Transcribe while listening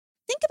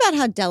think about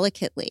how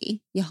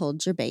delicately you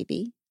hold your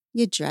baby,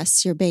 you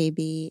dress your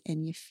baby,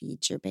 and you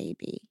feed your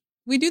baby.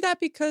 We do that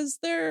because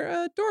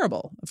they're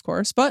adorable, of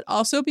course, but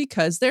also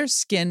because their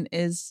skin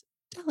is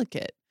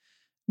delicate.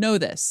 Know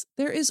this,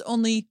 there is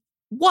only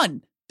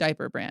one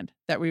diaper brand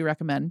that we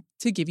recommend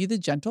to give you the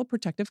gentle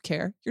protective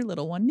care your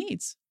little one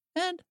needs.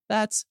 And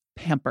that's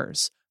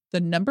Pampers,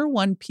 the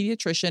 #1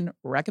 pediatrician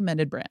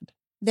recommended brand.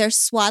 Their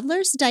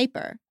Swaddler's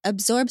diaper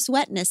absorbs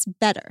wetness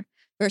better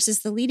versus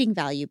the leading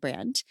value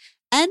brand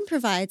and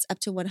provides up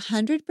to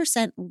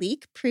 100%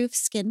 leak-proof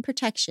skin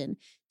protection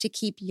to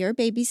keep your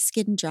baby's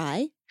skin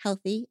dry,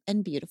 healthy,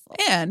 and beautiful.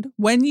 And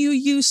when you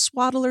use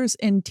Swaddlers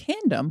in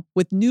tandem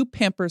with new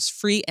Pampers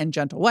Free and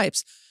Gentle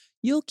wipes,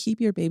 you'll keep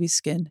your baby's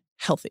skin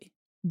healthy.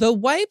 The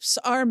wipes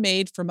are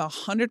made from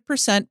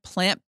 100%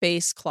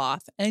 plant-based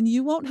cloth, and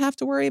you won't have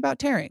to worry about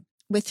tearing.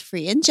 With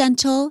Free and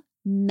Gentle,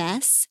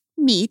 mess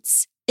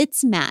meets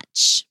its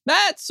match.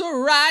 That's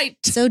right.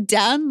 So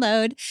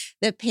download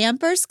the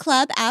Pampers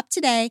Club app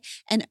today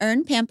and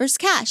earn Pampers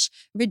Cash.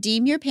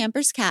 Redeem your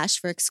Pampers Cash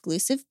for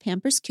exclusive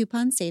Pampers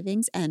coupon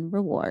savings and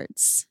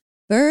rewards.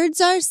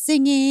 Birds are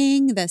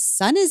singing, the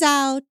sun is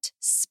out,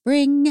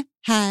 spring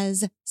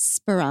has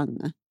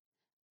sprung.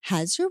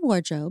 Has your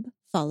wardrobe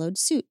followed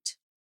suit?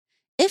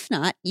 If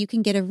not, you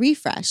can get a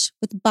refresh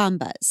with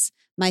Bombas,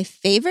 my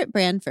favorite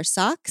brand for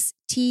socks,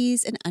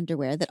 tees, and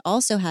underwear that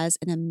also has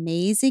an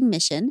amazing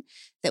mission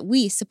that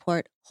we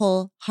support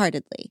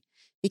wholeheartedly.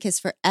 Because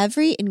for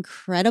every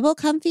incredible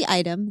comfy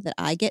item that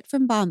I get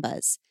from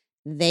Bombas,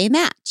 they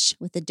match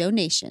with a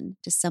donation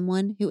to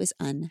someone who is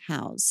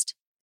unhoused.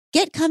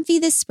 Get comfy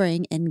this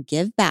spring and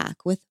give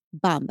back with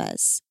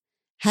Bombas.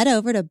 Head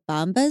over to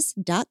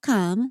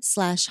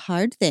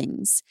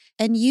bombas.com/hardthings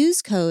and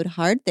use code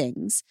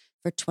HARDTHINGS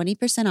for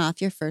 20% off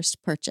your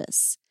first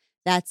purchase.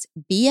 That's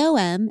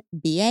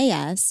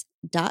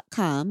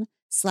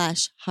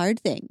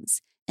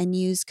bombas.com/hardthings and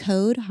use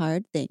code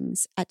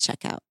HARDTHINGS at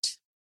checkout.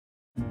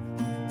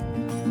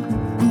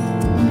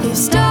 You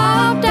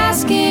stopped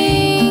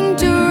asking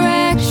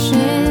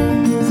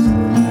directions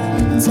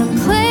to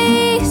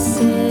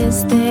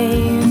places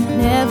they've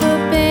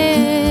never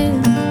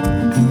been.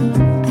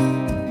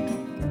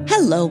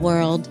 Hello,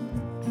 world.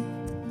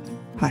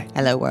 Hi.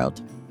 Hello,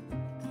 world.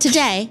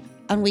 Today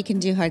on We Can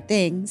Do Hard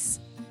Things,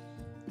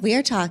 we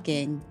are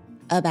talking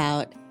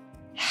about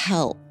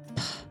help.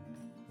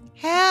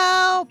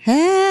 Help.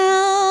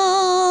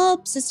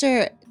 Help,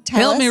 sister.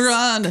 Tell us. Me,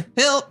 Rhonda.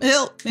 Help me,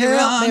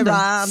 Rhonda.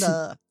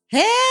 Rhonda.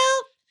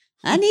 Help.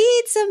 I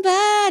need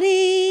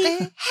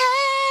somebody.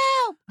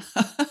 Help.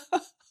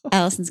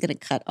 Allison's going to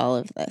cut all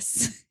of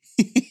this.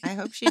 I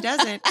hope she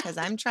doesn't, because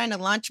I'm trying to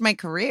launch my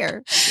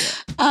career.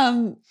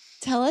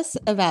 Tell us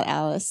about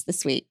Alice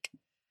this week.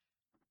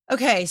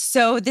 Okay,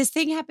 so this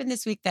thing happened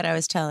this week that I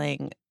was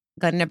telling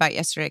Glennon about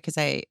yesterday because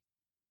it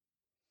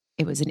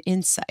was an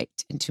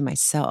insight into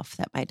myself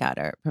that my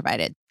daughter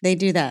provided. They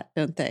do that,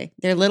 don't they?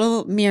 They're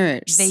little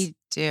mirrors. They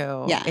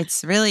do. Yeah.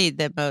 It's really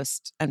the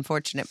most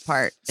unfortunate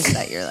part is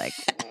that you're like,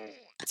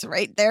 it's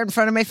right there in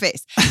front of my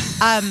face.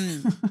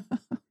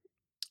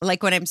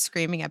 Like when I'm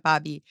screaming at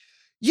Bobby,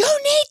 you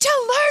need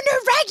to learn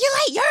to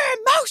regulate your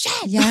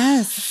emotions.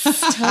 Yes,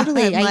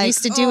 totally. I'm I like,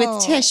 used to do with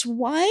oh. Tish.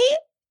 Why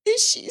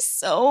is she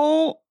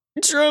so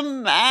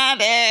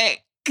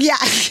dramatic? Yeah,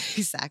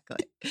 exactly.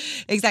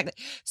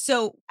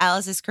 So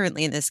Alice is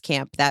currently in this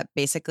camp that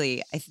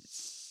basically I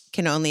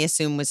can only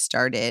assume was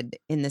started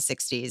in the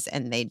 60s,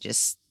 and they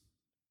just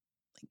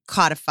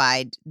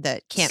codified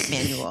the camp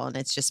manual, and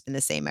it's just been the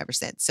same ever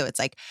since. So it's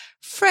like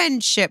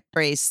friendship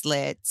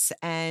bracelets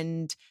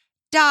and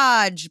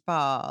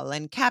dodgeball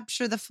and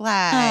capture the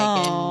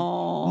flag and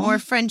more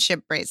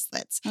friendship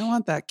bracelets. I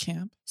want that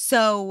camp.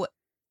 So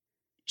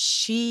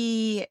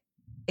she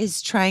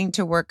is trying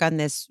to work on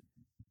this.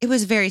 It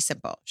was very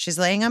simple. She's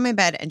laying on my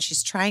bed and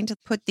she's trying to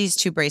put these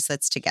two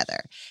bracelets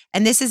together.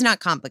 And this is not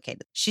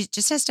complicated. She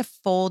just has to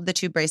fold the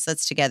two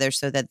bracelets together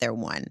so that they're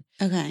one.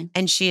 Okay.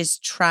 And she is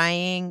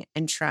trying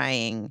and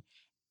trying.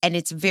 And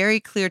it's very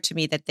clear to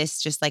me that this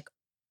just like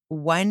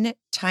one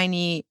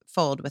tiny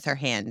fold with her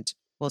hand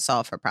will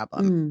solve her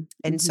problem.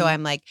 And so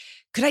I'm like,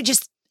 I'm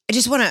just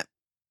going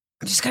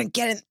to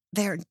get in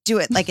there and do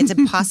it. Like it's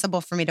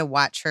impossible for me to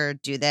watch her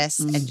do this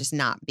and just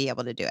not be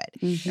able to do it.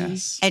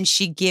 Yes. And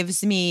she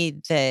gives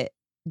me the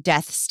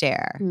death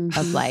stare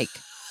of like,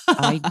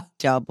 I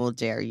double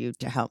dare you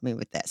to help me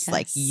with this. Yes.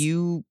 Like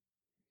you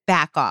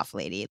back off,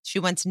 lady. She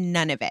wants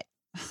none of it.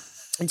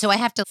 And so I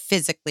have to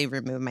physically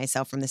remove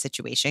myself from the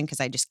situation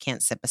because I just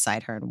can't sit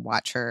beside her and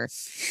watch her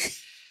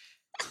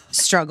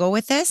struggle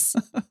with this.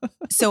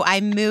 So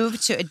I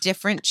moved to a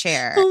different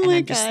chair and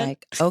I'm just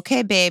like,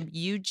 okay, babe,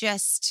 you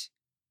just,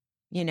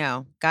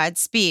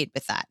 Godspeed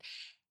with that.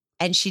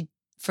 And she,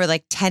 for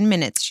like 10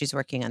 minutes, she's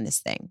working on this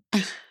thing.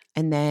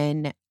 And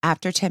then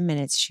after 10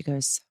 minutes, she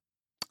goes,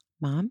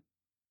 Mom,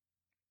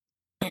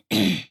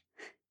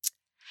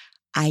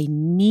 I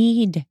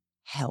need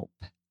help,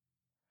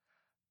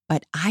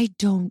 but I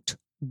don't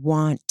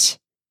want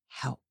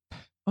help.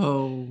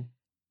 Oh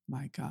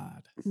my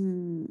God.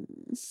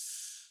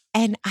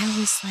 And I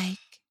was like,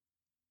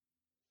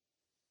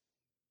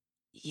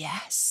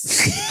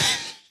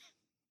 Yes.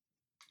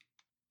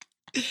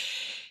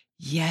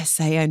 Yes,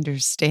 I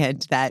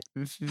understand that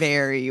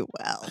very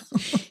well.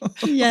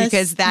 Yes,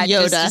 Because that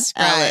Yoda, just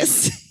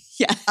Alice. describes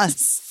Yes. a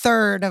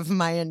third of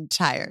my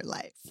entire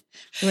life.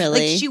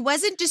 Really? Like she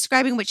wasn't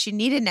describing what she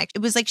needed next.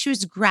 It was like she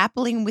was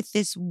grappling with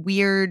this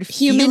weird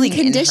human feeling in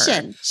her.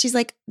 condition. She's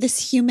like,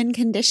 this human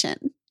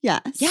condition.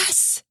 Yes.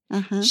 Yes.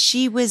 Uh-huh.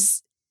 She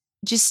was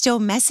just still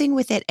messing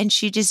with it. And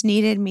she just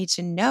needed me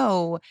to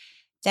know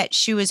that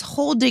she was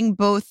holding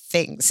both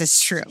things as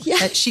true. Yeah.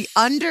 That she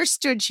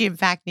understood she in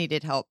fact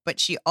needed help, but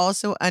she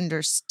also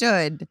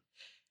understood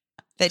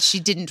that she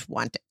didn't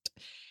want it.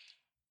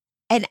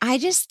 And I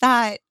just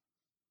thought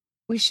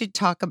we should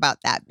talk about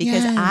that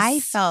because I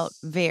Yes. felt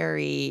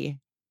very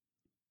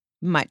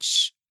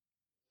much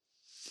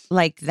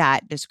like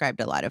that described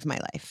a lot of my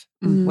life,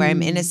 where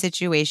I'm in a Mm.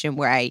 situation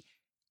where I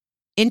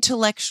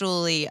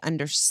intellectually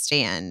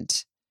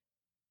understand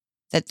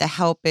that the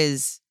help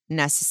is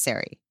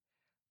necessary,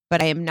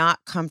 but I am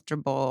not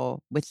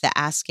comfortable with the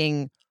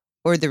asking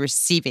or the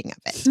receiving of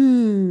it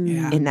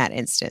Yeah. in that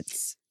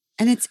instance.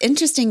 And it's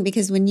interesting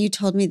because when you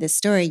told me this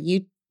story,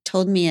 you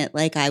told me it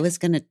like I was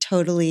going to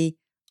totally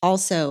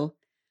also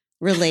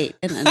relate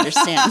and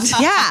understand.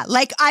 Yeah,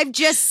 like I've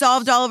just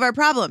solved all of our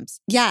problems.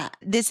 Yeah.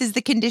 This is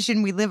the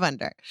condition we live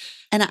under.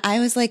 And I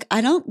was like,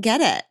 I don't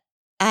get it.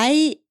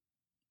 I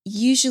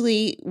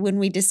usually, when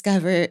we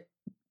discover,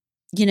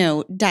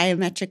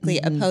 diametrically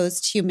Mhm.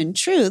 opposed human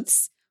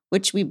truths,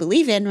 which we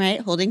believe in,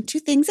 right? Holding two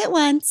things at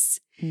once.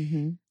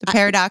 The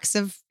paradox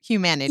of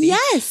humanity.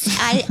 Yes,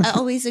 I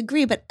always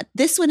agree. But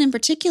this one in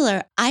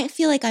particular, I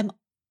feel like I'm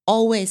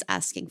always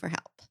asking for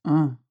help,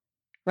 Oh.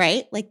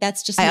 right? Like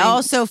that's just I my-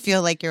 also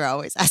feel like you're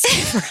always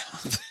asking for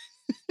help.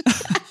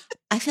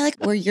 I feel like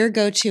where your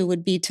go-to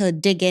would be to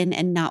dig in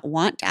and not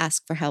want to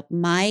ask for help.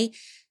 My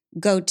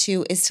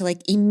go-to is to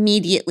like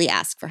immediately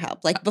ask for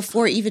help, like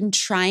before even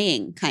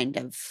trying, kind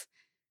of.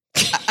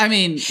 I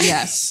mean,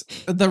 yes,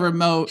 the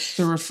remote,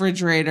 the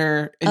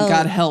refrigerator, and Oh.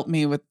 God help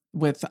me with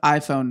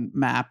iPhone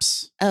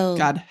maps. Oh,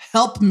 God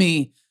help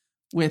me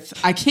with,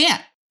 I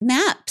can't.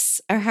 maps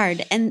are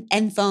hard and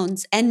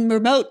phones and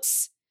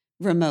remotes.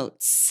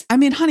 I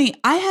mean, honey,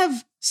 I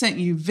have sent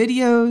you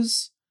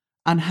videos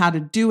on how to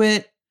do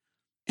it.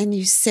 And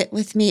you sit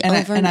with me And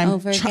over and I'm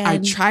over I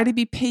again. try to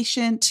be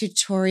patient.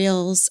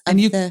 Tutorials of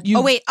And you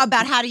Oh, wait,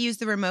 about how to use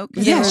the remote?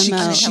 'Cause Yeah, The she,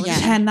 remote, she yeah.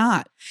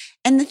 cannot.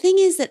 And the thing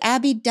is that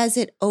Abby does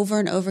it over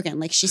and over again.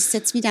 Like she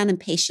sits me down and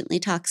patiently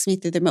talks me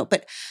through the remote.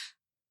 But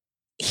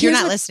You're here's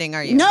not what- listening,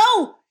 are you?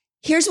 No.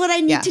 Here's what I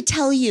need Yeah. to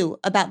tell you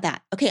about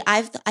that. Okay,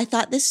 I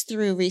thought this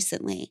through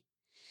recently.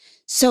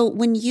 So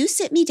when you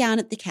sit me down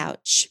at the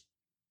couch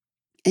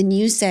and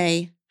you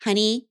say,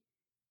 "Honey,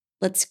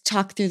 let's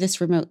talk through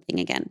this remote thing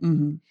again,"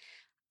 Mhm.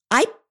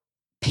 I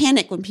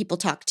panic when people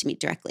talk to me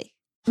directly.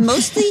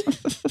 Mostly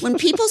when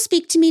people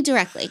speak to me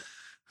directly,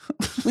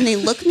 when they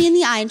look me in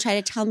the eye and try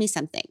to tell me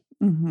something,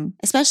 Mhm.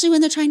 especially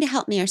when they're trying to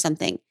help me or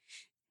something.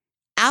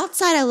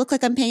 Outside, I look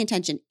like I'm paying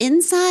attention.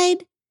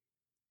 Inside,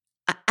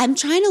 I'm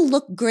trying to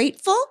look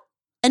grateful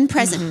and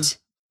present,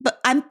 but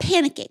I'm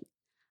panicking.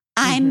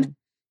 I'm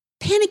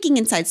panicking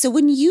inside. So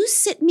when you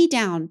sit me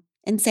down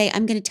and say,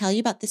 "I'm going to tell you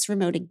about this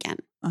remote again,"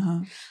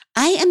 Uh-huh.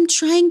 I am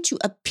trying to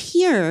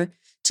appear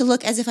to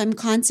look as if I'm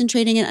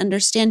concentrating and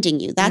understanding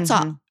you. That's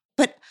all.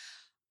 But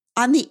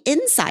on the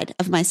inside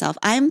of myself,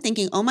 I'm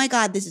thinking, "Oh my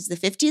God, this is the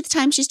 50th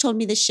time she's told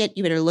me this shit.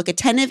 You better look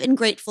attentive and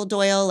grateful,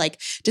 Doyle. Like,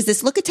 does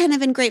this look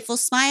attentive and grateful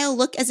smile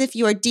look as if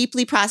you are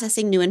deeply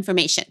processing new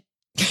information?"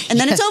 And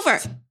then it's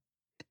over.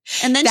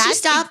 And then she That's-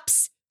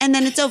 stops and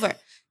then it's over.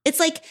 It's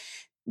like,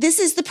 this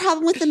is the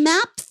problem with the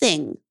map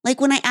thing. Like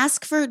when I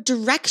ask for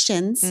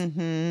directions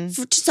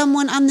to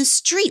someone on the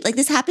street, like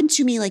this happened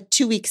to me like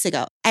 2 weeks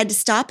ago. I had to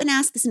stop and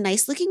ask this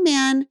nice looking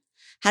man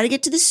how to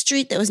get to the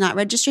street that was not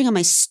registering on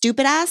my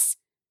stupid ass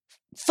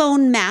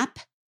phone map.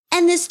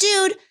 And this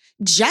dude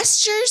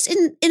gestures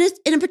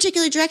in a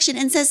particular direction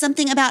and says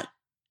something about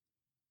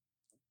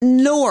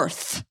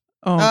north.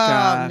 Oh, Oh,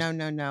 God.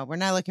 no. We're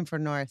not looking for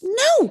north.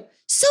 No.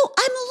 So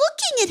I'm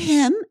looking at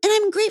him and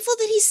I'm grateful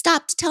that he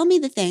stopped to tell me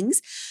the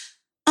things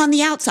on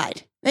the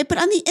outside, right? But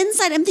on the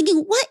inside, I'm thinking,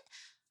 what?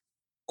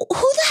 Who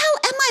the hell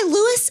am I,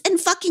 Lewis and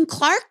fucking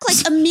Clark?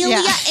 Like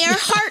Amelia Yeah.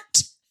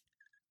 Earhart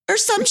or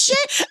some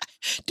shit?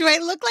 Do I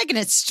look like an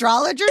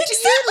astrologer to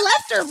Exactly. you?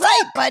 Left or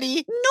right, buddy?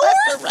 North.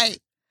 Left or right?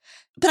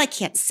 But I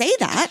can't say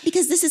that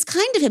because this is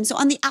kind of him. So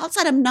on the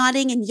outside, I'm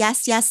nodding and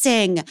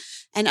yesing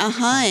and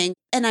uh-huh-ing.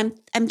 And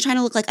I'm trying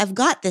to look like I've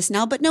got this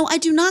now. But no, I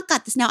do not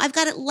got this now. I've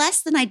got it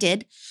less than I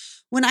did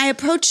when I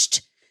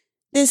approached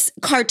this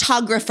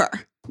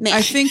cartographer man.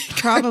 I think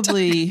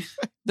probably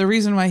the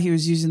reason why he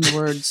was using the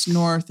words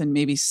north and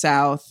maybe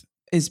south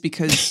is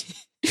because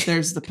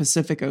there's the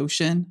Pacific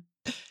Ocean.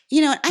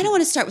 You know what? I don't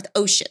want to start with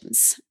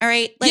oceans. All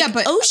right. Like, Yeah,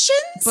 but-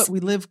 oceans. But we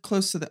live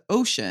close to the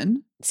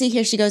ocean. See,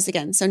 here she goes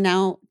again. So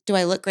now do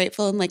I look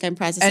grateful and like I'm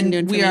processing new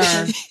And we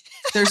information? are,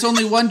 there's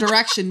only one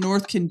direction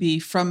north can be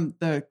from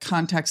the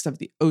context of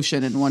the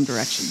ocean and one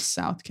direction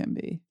south can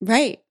be.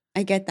 Right.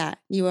 I get that.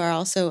 You are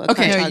also a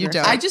Okay. No, cartographer. you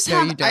don't. I just no,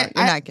 have- you don't.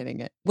 You're not getting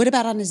it. What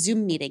about on a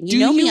Zoom meeting? You Do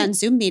know me you- on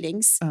Zoom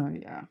meetings. Oh,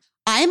 yeah.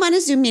 I am on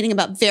a Zoom meeting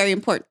about very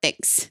important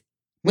things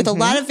with a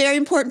lot of very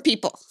important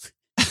people.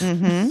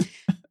 Mm-hmm.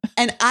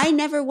 And I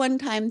never one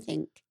time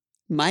think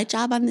my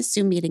job on this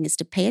Zoom meeting is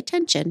to pay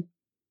attention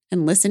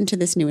and listen to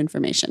this new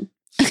information.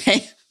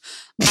 Okay.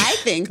 I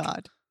think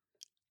God.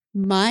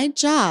 my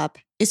job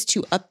is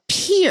to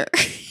appear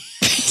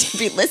to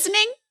be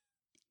listening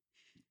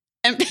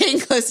and paying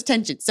close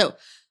attention. So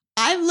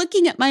I'm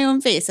looking at my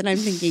own face and I'm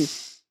thinking,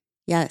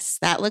 yes,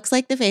 that looks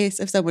like the face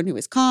of someone who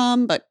is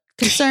calm, but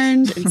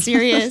concerned and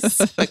serious,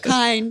 but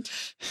kind.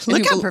 and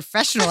Look who how bel-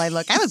 professional I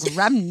look.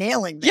 I'm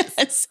nailing this.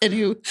 Yes, and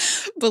who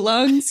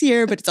belongs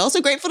here, but it's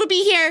also grateful to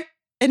be here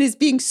and is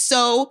being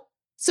so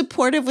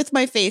supportive with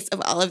my face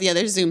of all of the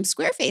other Zoom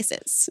square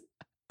faces.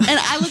 And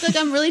I look like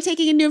I'm really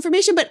taking in new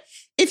information. But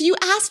if you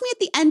asked me at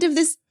the end of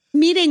this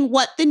meeting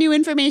what the new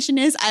information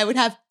is, I would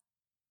have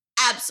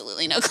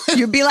absolutely no clue.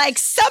 You'd be like,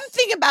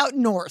 something about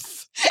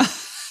North.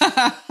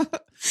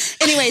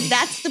 Anyway,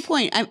 that's the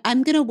point.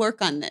 I'm going to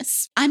work on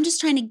this. I'm just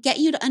trying to get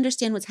you to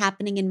understand what's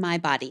happening in my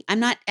body. I'm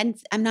not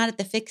at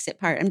the fix it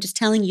part. I'm just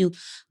telling you,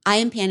 I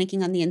am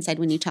panicking on the inside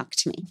when you talk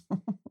to me.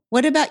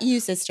 What about you,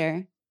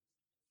 sister?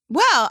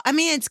 Well, I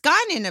mean, it's gone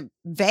in a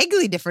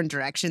vaguely different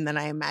direction than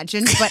I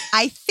imagined, but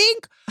I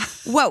think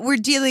what we're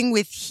dealing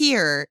with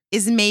here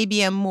is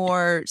maybe a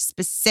more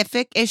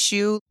specific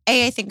issue.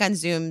 I think on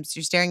Zooms,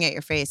 you're staring at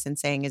your face and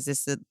saying, is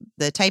this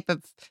the type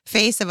of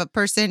face of a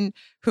person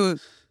who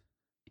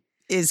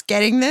is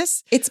getting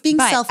this? It's being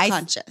But I-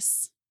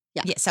 self-conscious.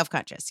 Yeah. Yeah,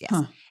 self-conscious, yes.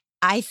 Huh.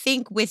 I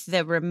think with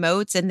the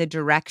remotes and the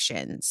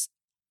directions,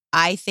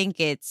 I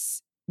think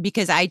it's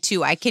because I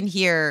can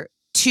hear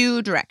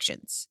two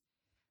directions.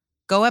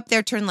 Go up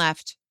there, turn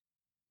left,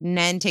 and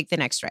then take the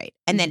next right.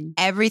 And then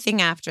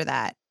everything after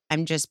that,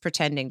 I'm just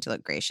pretending to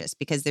look gracious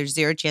because there's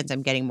zero chance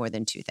I'm getting more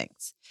than two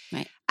things.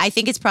 Right. I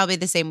think it's probably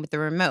the same with the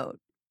remote.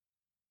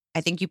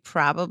 I think you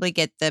probably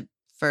get the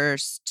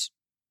first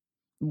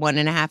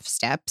 1.5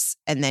 steps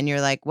and then you're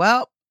like,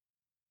 well,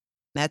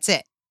 that's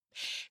it.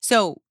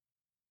 So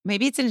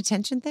maybe it's an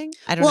attention thing.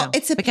 I don't know. Well,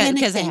 it's a panic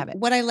because thing. I have it.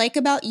 What I like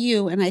about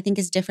you, and I think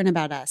is different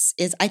about us,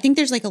 is I think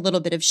there's like a little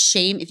bit of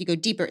shame. If you go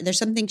deeper, there's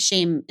something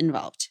shame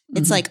involved.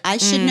 It's Mhm. like, I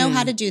should know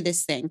how to do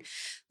this thing.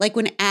 Like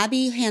when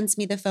Abby hands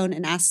me the phone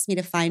and asks me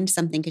to find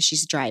something because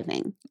she's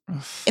driving.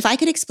 If I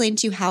could explain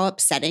to you how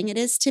upsetting it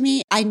is to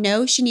me, I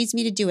know she needs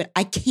me to do it.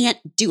 I can't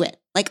do it.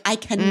 Like I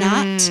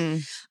cannot.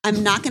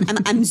 I'm not going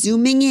to, I'm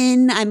zooming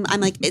in. I'm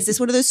like, is this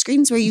one of those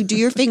screens where you do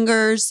your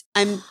fingers?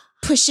 I'm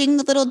pushing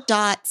the little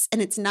dots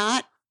and it's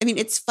not, I mean,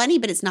 it's funny,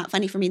 but it's not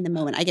funny for me in the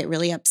moment. I get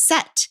really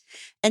upset.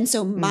 And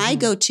so my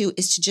go-to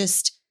is to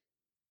just,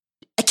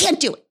 I can't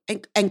do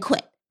it and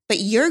quit. But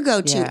your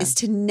go-to is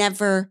to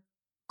never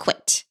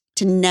quit,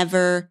 to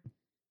never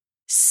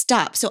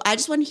stop. So I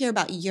just want to hear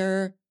about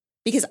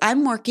because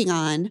I'm working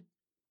on,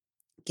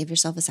 give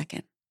yourself a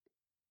second.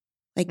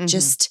 Like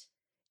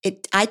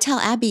I tell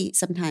Abby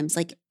sometimes,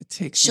 like It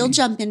takes she'll me.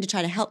 jump in to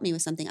try to help me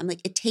with something. I'm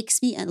like, it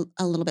takes me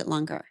a little bit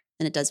longer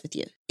than it does with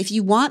you. If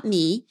you want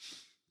me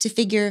to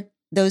figure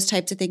those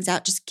types of things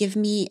out, just give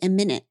me a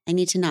minute. I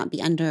need to not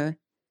be under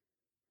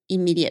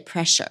immediate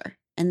pressure.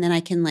 And then I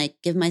can like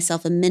give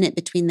myself a minute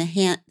between the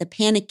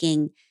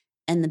panicking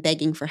and the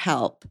begging for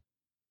help.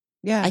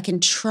 Yeah. I can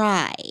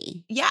try.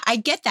 Yeah, I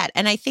get that.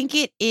 And I think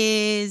it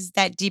is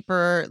that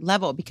deeper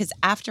level because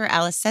after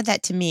Alice said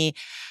that to me,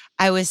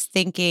 I was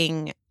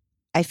thinking,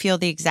 I feel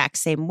the exact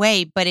same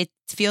way, but it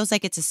feels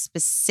like it's a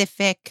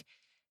specific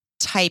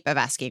type of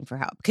asking for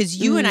help. Because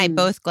you and I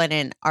both,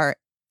 Glennon, are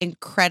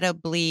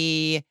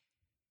incredibly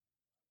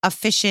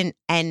efficient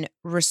and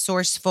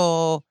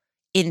resourceful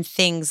in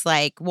things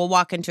like we'll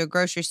walk into a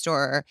grocery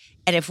store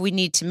and if we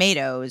need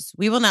tomatoes,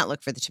 we will not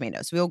look for the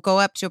tomatoes. We will go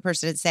up to a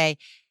person and say,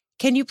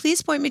 can you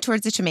please point me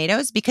towards the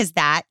tomatoes? Because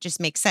that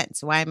just makes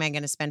sense. Why am I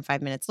going to spend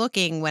 5 minutes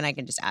looking when I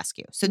can just ask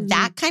you? So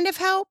that kind of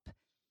help,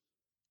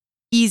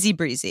 easy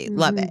breezy,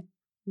 love it.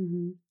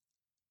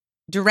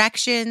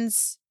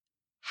 Directions,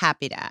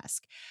 happy to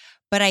ask.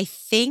 But I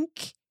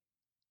think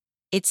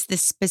it's the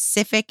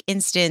specific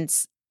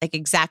instance, like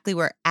exactly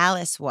where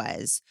Alice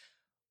was,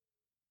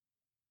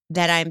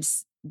 that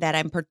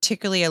I'm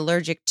particularly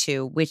allergic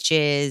to, which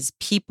is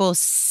people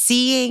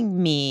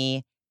seeing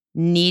me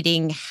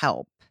needing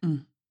help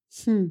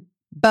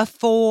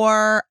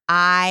before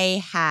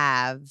I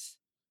have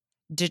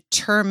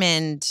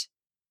determined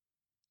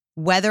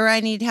whether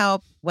I need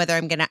help, whether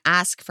I'm going to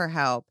ask for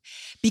help,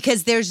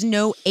 because there's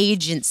no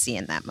agency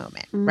in that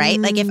moment, right?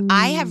 Like if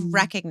I have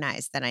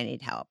recognized that I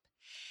need help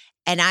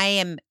and I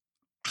am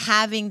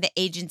having the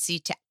agency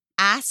to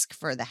ask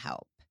for the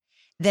help,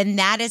 then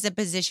that is a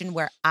position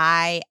where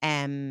I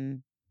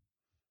am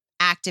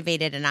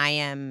activated and I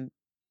am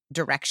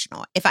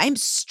directional. If I'm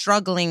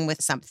struggling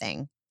with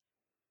something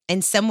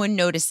and someone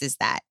notices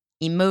that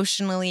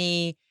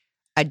emotionally,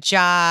 a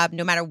job,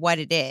 no matter what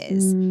it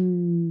is,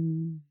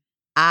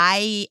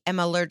 I am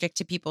allergic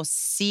to people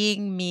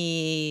seeing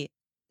me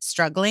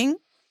struggling.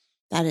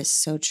 That is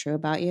so true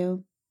about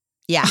you.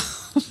 Yeah.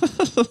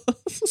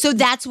 So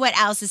that's what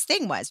Alice's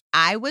thing was.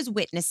 I was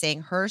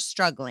witnessing her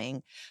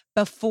struggling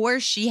before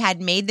she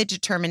had made the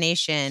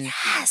determination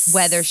Yes.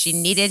 whether she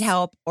needed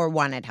help or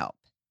wanted help.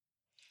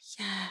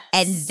 Yes.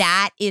 And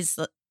that is,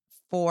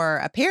 for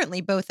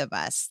apparently both of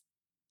us,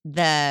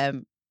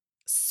 the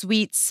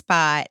sweet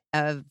spot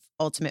of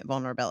ultimate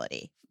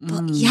vulnerability.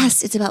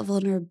 Yes, it's about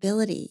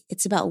vulnerability.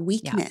 It's about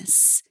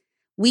weakness.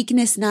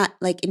 Weakness, not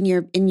like in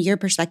your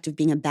perspective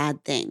being a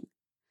bad thing.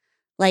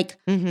 Like,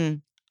 Mm-hmm.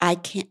 I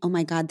can't, oh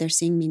my God, they're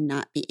seeing me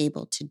not be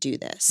able to do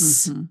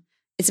this. Mhm.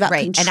 It's about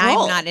Right. control.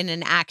 And I'm not in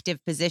an active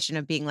position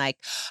of being like,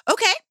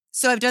 okay,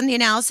 so I've done the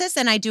analysis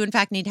and I do in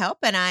fact need help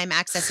and I'm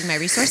accessing my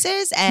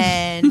resources.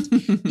 And,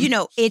 you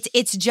know,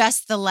 it's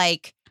just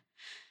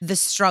the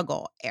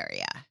struggle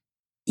area.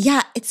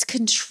 Yeah, it's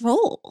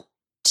control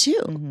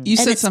too. Mhm. You And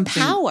said it's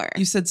something. power.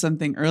 You said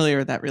something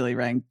earlier that really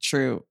rang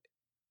true.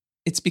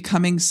 It's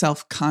becoming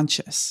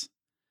self-conscious,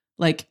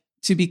 like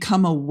to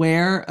become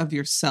aware of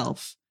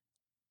yourself.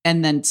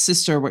 And then,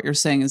 sister, what you're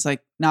saying is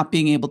like not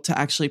being able to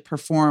actually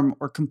perform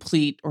or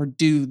complete or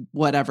do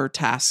whatever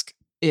task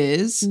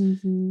is.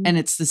 Mhm. And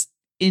it's this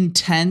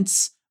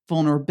intense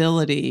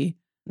vulnerability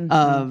Mhm.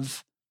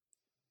 of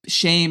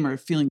shame or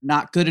feeling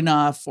not good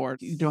enough or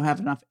you don't have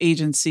enough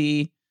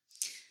agency.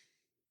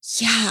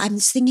 Yeah, I'm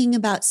just thinking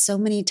about so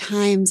many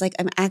times, like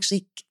I'm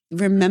actually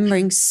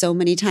remembering so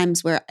many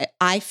times where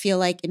I feel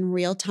like in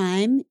real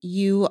time,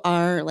 you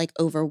are like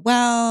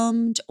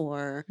overwhelmed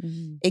or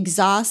Mhm.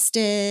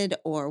 exhausted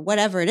or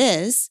whatever it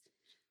is.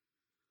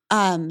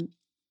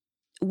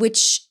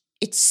 Which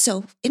it's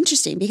so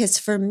interesting because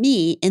for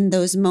me in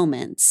those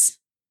moments,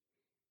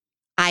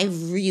 I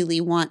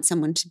really want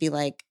someone to be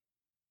like,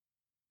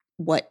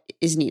 what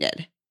is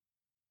needed?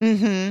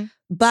 Mhm.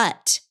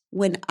 But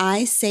when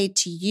I say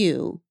to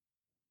you,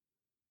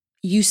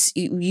 you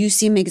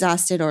seem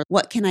exhausted or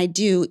what can I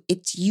do?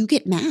 It's you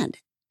get mad.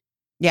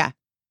 Yeah.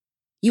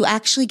 You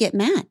actually get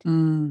mad.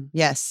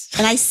 Yes.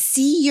 And I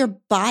see your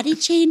body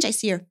change. I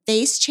see your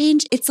face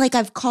change. It's like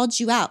I've called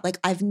you out. Like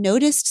I've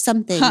noticed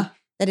something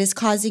that is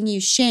causing you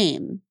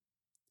shame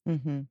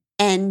Mhm.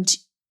 and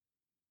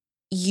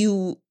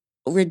you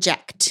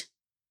reject.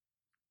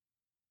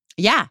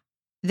 Yeah,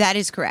 that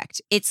is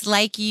correct. It's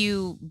like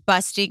you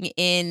busting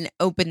in,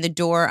 open the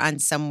door on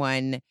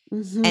someone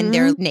and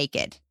they're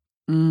naked.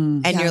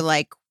 And Yeah. you're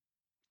like,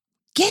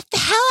 get the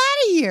hell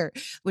out of here,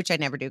 which I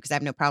never do because I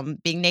have no problem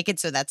being naked.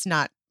 So that's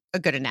not a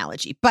good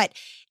analogy. But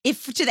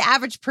if to the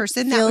average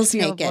person that would Feels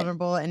feel naked.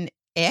 vulnerable and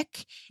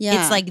ick, Yeah.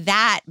 it's like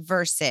that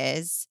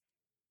versus,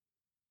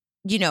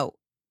 you know,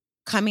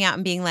 coming out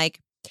and being like,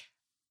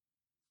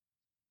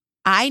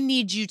 I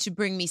need you to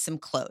bring me some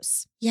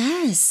clothes.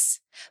 Yes.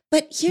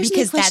 But here's my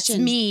Because question.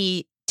 that's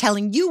me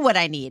telling you what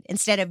I need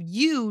instead of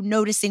you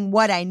noticing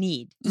what I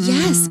need.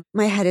 Yes.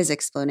 My head is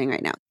exploding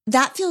right now.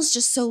 That feels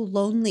just so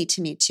lonely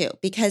to me too,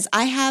 because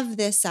I have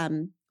this,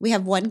 we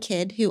have one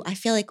kid who I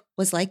feel like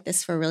was like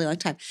this for a really long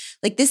time.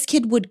 Like this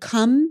kid would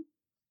come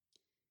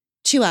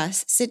to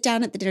us, sit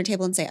down at the dinner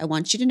table and say, I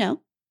want you to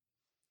know,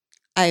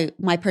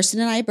 my person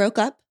and I broke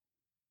up.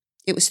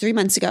 It was 3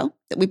 months ago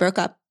that we broke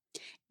up.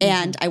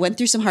 And I went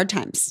through some hard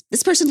times.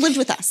 This person lived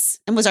with us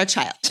and was our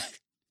child.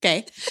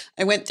 Okay.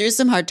 I went through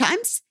some hard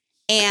times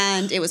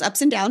and it was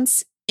ups and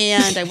downs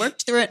and I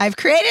worked through it. I've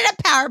created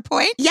a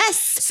PowerPoint. Yes.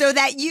 So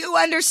that you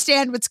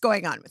understand what's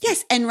going on with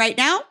Yes. And right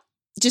now,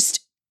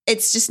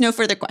 it's just no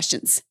further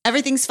questions.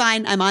 Everything's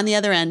fine. I'm on the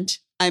other end.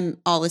 I'm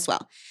all is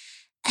well.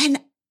 And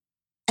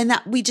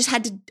that we just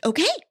had to,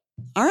 okay,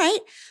 all right.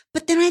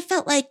 But then I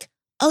felt like,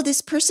 oh,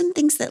 this person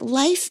thinks that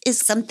life is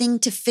something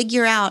to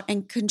figure out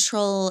and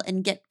control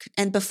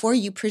and before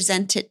you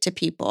present it to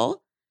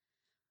people.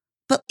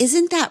 But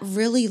isn't that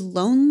really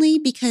lonely?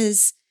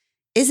 Because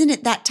isn't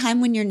it that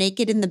time when you're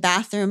naked in the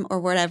bathroom or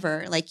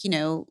whatever, like, you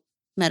know,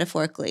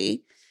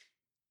 metaphorically,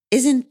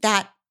 isn't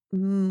that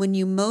when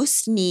you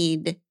most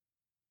need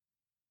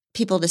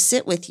people to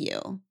sit with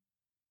you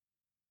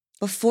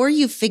before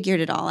you've figured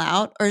it all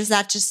out? Or is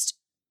that just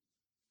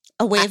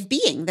a way of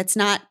being that's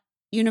not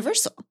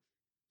universal?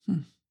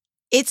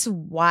 It's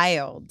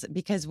wild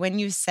because when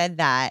you said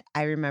that,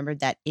 I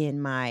remembered that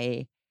in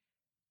my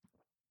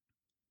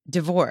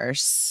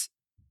divorce,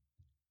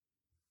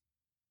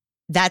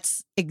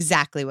 that's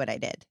exactly what I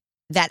did.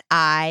 That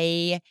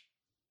I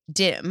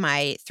did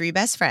my 3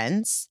 best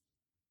friends.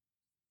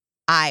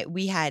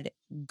 We had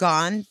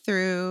gone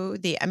through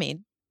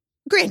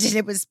granted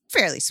it was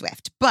fairly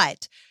swift,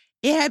 but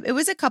it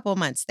was a couple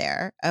months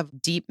there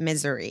of deep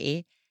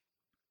misery.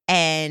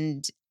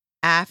 And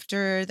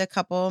after the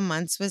couple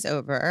months was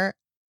over,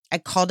 I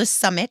called a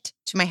summit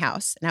to my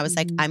house and I was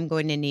like, I'm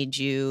going to need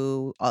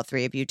you, all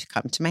 3 of you, to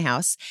come to my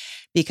house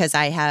because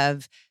I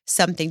have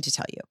something to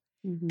tell you.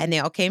 And they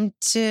all came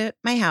to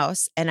my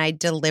house and I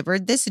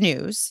delivered this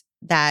news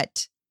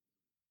that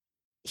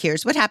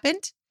here's what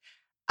happened.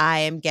 I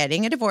am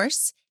getting a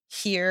divorce.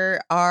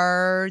 Here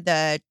are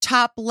the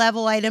top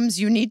level items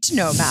you need to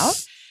know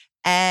about.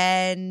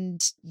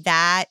 And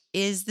that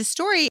is the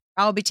story.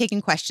 I'll be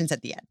taking questions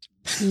at the end.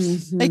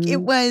 Like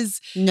it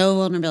was no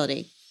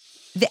vulnerability.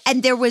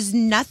 And there was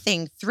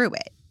nothing through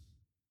it.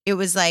 It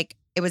was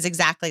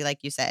exactly like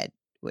you said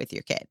with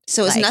your kid.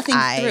 So it was Like,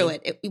 nothing through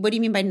it. What do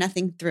you mean by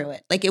nothing through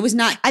it? Like it was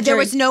not. There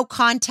was no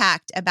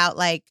contact about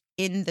like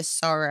in the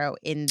sorrow,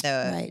 in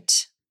the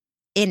right.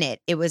 in it.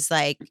 It was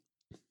like,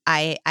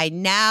 I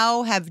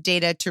now have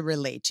data to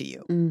relay to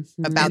you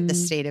about the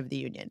State of the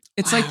Union.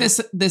 It's like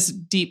this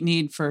deep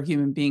need for a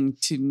human being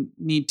to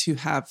need to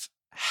have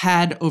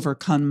had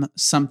overcome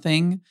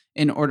something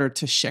in order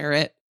to share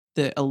it.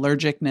 The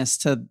allergicness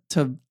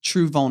to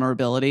true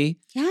vulnerability.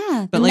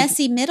 Yeah, But the like-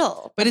 messy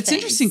middle. But of it's things.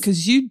 interesting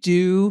because you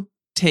do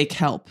take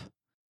help.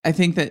 I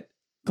think that,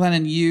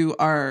 Glennon, you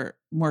are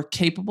more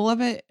capable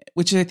of it,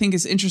 which I think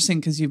is interesting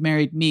because you've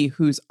married me,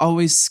 who's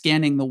always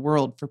scanning the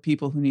world for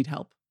people who need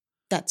help.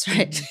 That's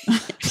right.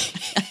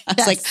 I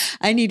was like,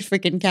 I need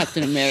freaking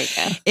Captain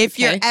America. If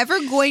you're Okay. ever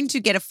going to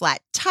get a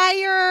flat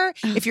tire,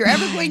 if you're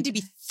ever going to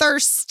be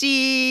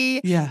thirsty,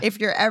 Yeah. if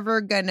you're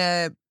ever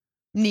gonna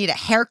need a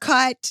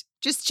haircut,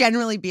 just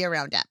generally be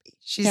around Abby.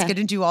 She's Yeah.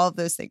 gonna do all of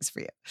those things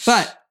for you.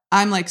 But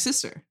I'm like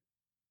sister.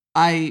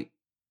 I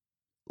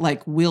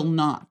will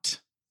not.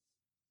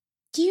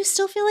 Do you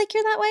still feel like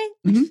you're that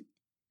way?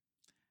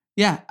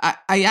 Yeah.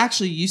 I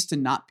actually used to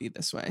not be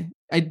this way.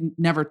 I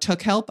never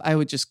took help. I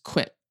would just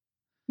quit.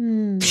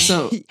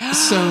 So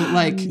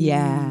like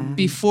Yeah.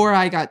 before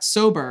I got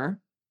sober,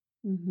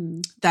 Mm-hmm.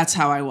 that's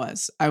how I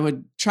was. I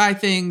would try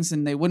things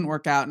and they wouldn't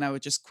work out and I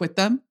would just quit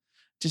them.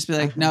 Just be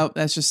like, nope,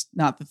 that's just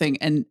not the thing.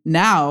 And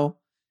now,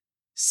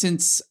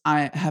 since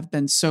I have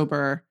been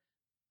sober,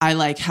 I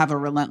like have a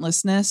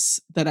relentlessness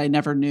that I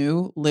never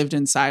knew lived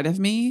inside of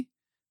me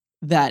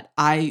that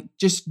I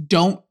just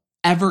don't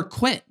ever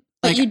quit.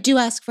 But Like, you do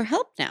ask for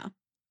help now.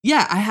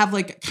 yeah, I have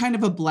like kind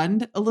of a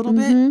blend a little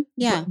bit. Mhm.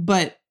 Yeah.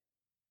 But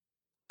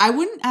I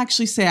wouldn't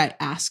actually say I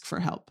ask for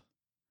help.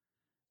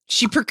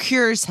 She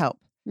procures help.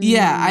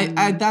 Yeah, I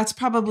Mm. that's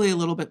probably a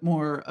little bit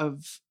more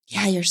of,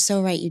 Yeah, you're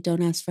so right. You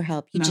don't ask for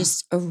help. You No.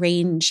 just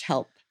arrange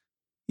help.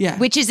 yeah.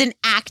 Which is an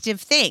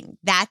active thing.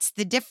 That's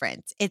the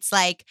difference. It's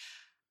like,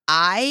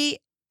 I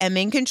am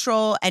in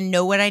control and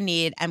know what I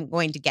need. I'm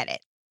going to get it.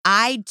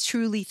 I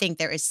truly think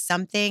there is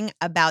something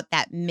about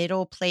that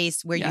middle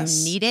place where Yes.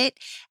 you need it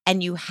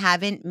and you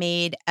haven't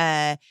made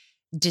a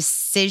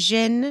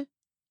decision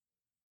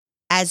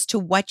as to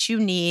what you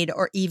need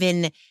or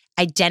even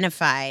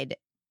identified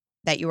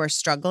that you are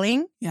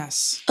struggling.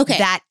 Yes. Okay.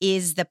 That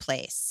is the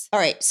place. All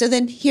right. So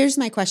then here's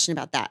my question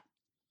about that.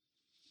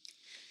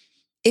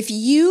 If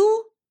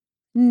you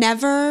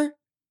never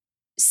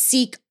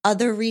seek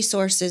other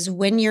resources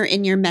when you're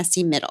in your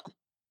messy middle,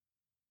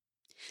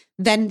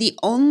 then the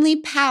only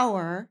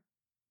power,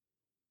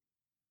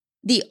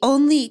 the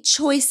only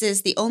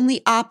choices, the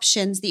only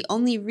options, the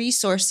only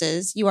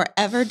resources you are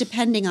ever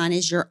depending on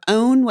is your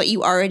own, what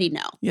you already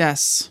know.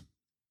 Yes.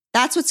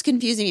 That's what's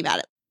confusing me about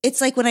it.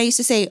 It's like when I used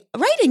to say,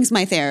 writing's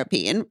my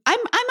therapy, and I'm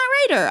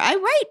a writer. I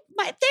write.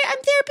 I'm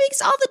therapy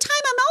all the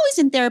time. I'm always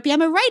in therapy.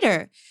 I'm a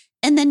writer.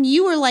 And then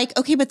you were like,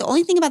 okay, but the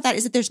only thing about that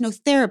is that there's no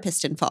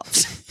therapist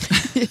involved.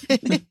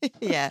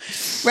 Yeah.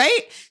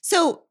 Right?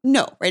 So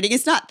no, writing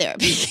is not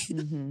therapy.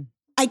 Mhm.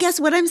 I guess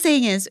what I'm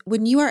saying is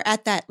when you are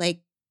at that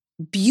like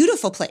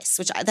beautiful place,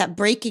 that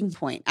breaking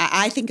point,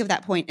 I think of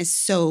that point as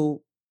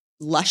so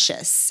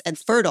luscious and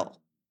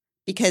fertile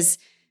because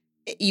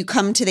you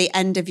come to the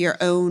end of your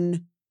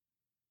own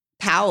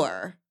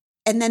power.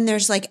 And then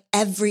there's like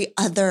every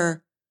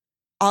other,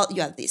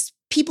 you have these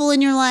people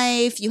in your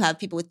life, you have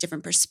people with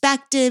different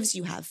perspectives,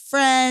 you have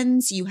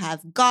friends, you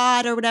have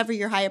God or whatever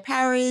your higher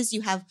power is,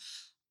 you have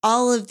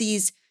all of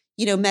these,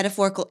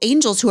 metaphorical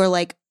angels who are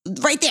like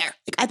right there.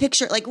 Like I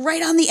picture like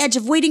right on the edge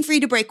of waiting for you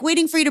to break,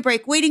 waiting for you to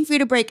break, waiting for you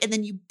to break. And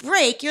then you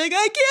break, you're like, I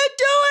can't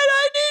do it.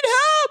 I need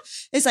help.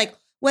 It's like,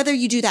 whether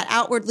you do that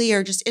outwardly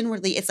or just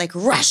inwardly, it's like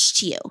rush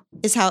to you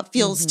is how it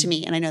feels to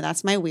me. And I know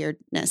that's my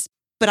weirdness,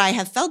 but I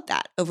have felt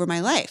that over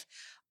my life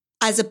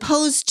as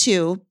opposed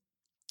to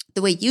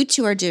the way you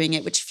two are doing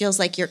it, which feels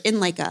like you're in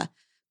like a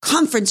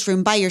conference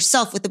room by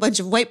yourself with a bunch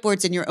of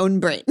whiteboards in your own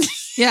brain.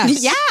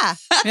 Yes. Yeah,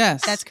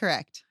 Yes. that's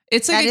correct.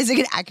 It's That like is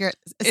an accurate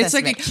assessment. it's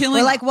like a killing.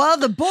 We're like, well,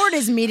 the board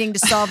is meeting to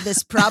solve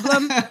this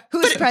problem.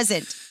 Who's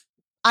present?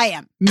 I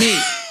am. me.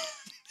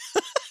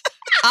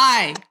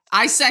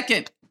 I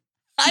second.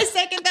 I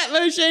second that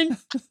motion.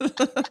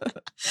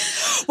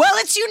 Well,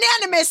 it's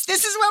unanimous.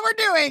 This is what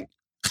we're doing.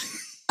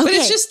 But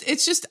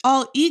it's just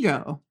all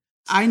ego.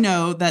 I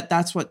know that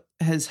that's what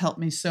has helped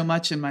me so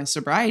much in my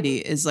sobriety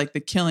is like the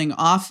killing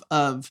off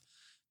of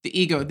the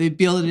ego, the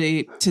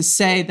ability to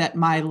say that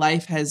my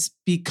life has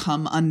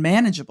become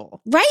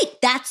unmanageable. Right.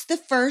 That's the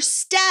first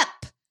step.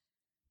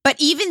 But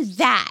even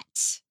that,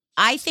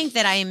 I think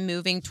that I am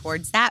moving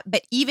towards that.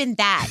 But even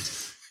that,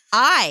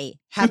 I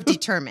have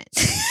determined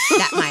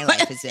that my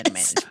life is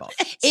unmanageable.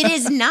 It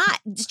is not.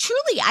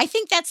 Truly, I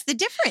think that's the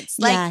difference.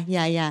 Like,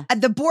 yeah.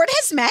 the board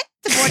has met.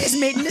 The board has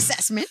made an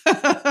assessment.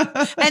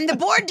 And the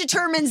board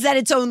determines that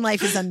its own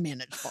life is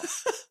unmanageable.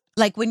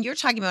 Like when you're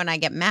talking about when I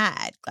get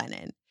mad,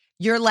 Glennon,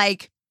 you're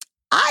like,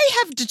 I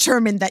have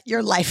determined that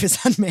your life is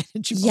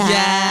unmanageable.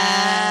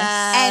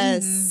 Yes.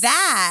 And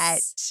that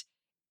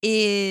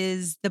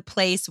is the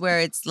place where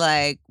it's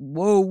like,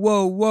 whoa,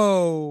 whoa,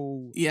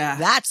 whoa. Yeah.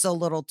 That's a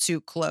little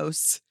too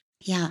close.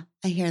 Yeah,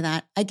 I hear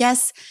that. I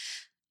guess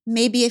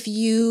maybe if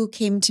you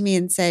came to me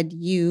and said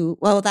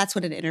well, that's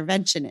what an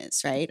intervention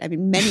is, right? I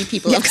mean, many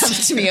people have come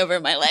to me over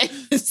my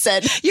life and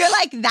said, You're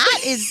like, that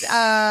is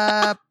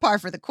par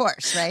for the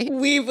course, right?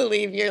 we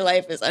believe your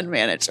life is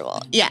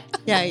unmanageable. Yeah.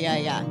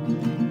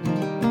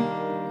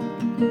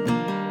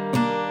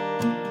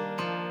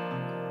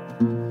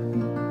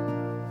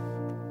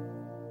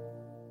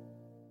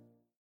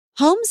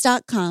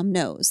 Homes.com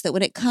knows that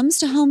when it comes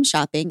to home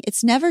shopping,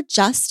 it's never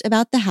just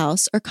about the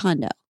house or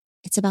condo.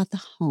 It's about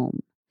the home.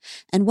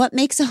 And what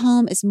makes a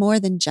home is more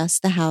than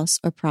just the house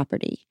or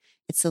property.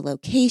 It's the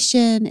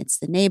location, it's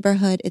the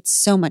neighborhood, it's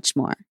so much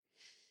more.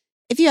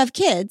 If you have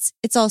kids,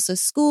 it's also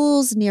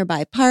schools,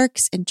 nearby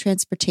parks, and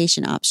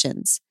transportation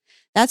options.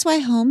 That's why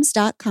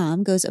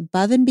Homes.com goes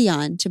above and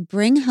beyond to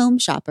bring home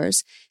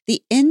shoppers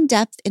the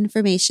in-depth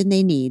information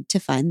they need to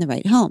find the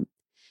right home.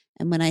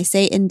 And when I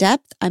say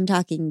in-depth, I'm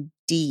talking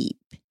deep.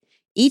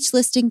 Each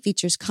listing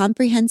features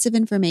comprehensive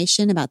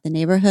information about the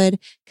neighborhood,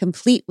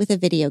 complete with a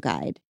video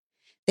guide.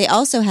 They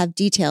also have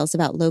details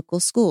about local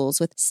schools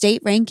with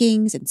state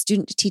rankings and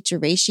student-to-teacher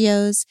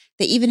ratios.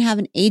 They even have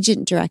an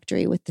agent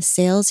directory with the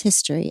sales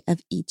history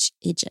of each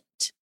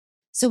agent.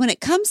 So when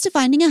it comes to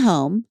finding a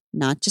home,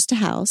 not just a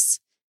house,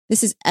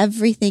 this is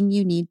everything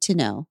you need to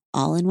know,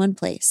 all in one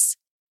place.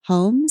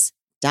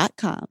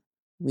 Homes.com.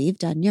 We've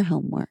done your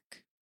homework.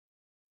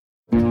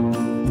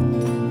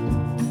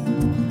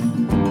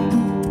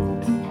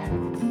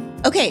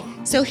 Okay,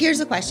 so here's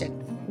a question.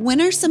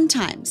 When are some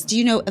times, do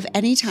you know of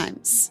any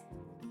times,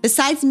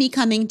 besides me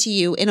coming to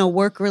you in a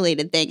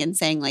work-related thing and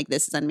saying like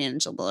this is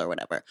unmanageable or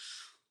whatever,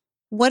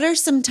 what are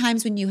some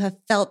times when you have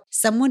felt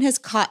someone has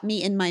caught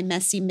me in my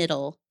messy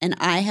middle and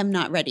I am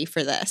not ready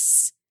for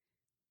this?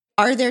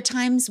 Are there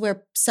times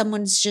where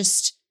someone's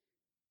just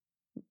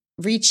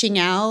reaching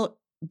out,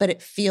 but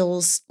it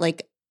feels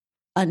like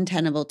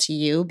untenable to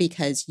you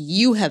because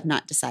you have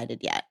not decided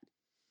yet?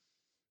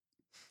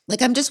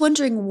 Like, I'm just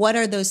wondering, what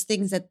are those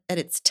things that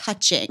it's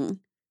touching?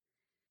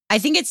 I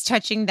think it's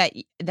touching that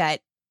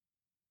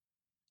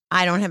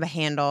I don't have a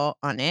handle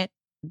on it,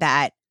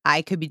 that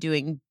I could be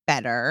doing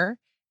better,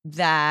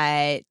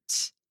 that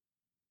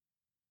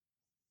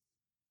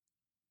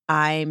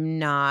I'm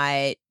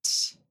not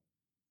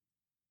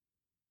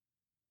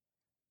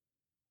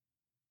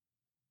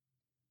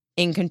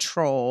in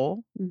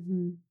control,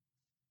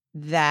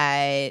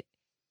 that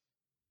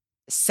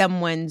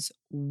someone's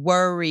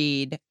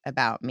worried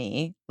about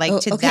me.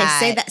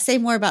 Say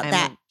more about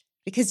that.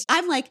 Because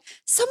I'm like,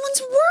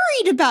 someone's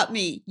worried about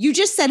me. You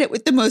just said it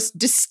with the most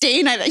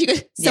disdain.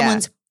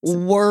 Someone's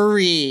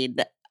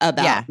worried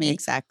about me.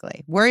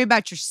 Exactly. Worry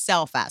about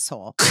yourself,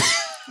 asshole.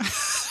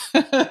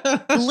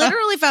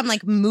 Literally, if I'm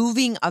like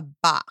moving a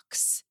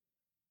box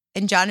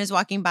and John is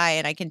walking by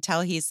and I can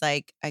tell he's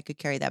like, I could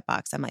carry that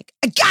box. I'm like,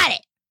 I got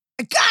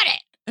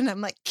it. And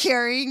I'm like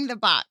carrying the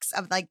box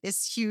of like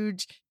this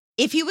huge.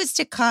 If he was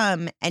to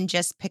come and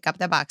just pick up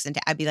the box, and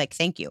I'd be like,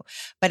 thank you.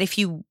 But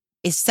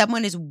if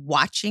someone is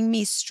watching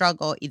me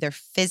struggle either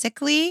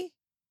physically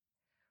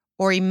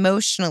or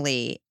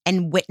emotionally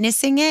and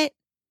witnessing it,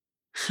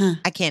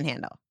 I can't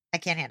handle.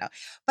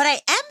 But I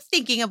am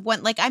thinking of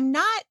when, like, I'm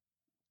not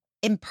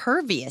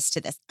impervious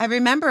to this. I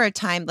remember a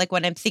time, like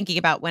when I'm thinking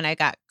about when I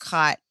got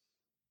caught,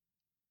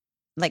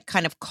 like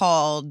kind of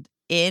called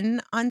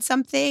in on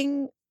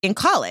something in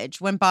college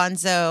when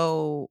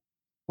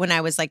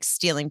I was like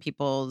stealing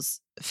people's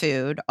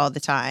food all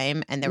the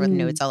time and there were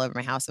notes all over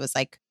my house. It was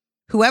like,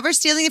 whoever's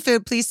stealing the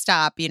food, please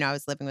stop. You know, I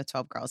was living with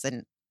 12 girls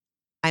and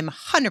I'm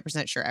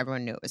 100% sure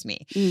everyone knew it was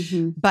me.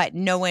 But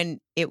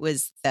it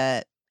was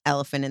the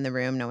elephant in the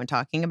room, no one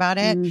talking about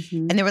it.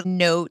 And there were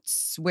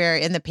notes where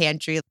in the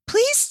pantry,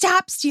 please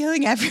stop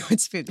stealing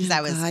everyone's food because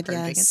I was purging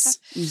and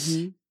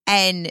stuff.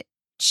 And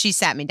she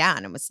sat me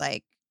down and was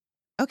like,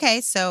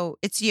 okay, so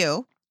it's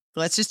you.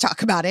 Let's just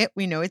talk about it.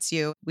 We know it's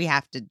you. We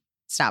have to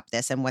stop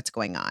this and what's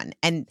going on.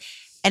 And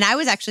I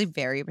was actually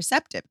very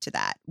receptive to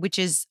that, which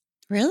is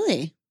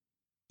really,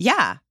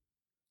 yeah.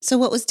 So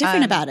what was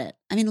different about it?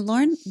 I mean,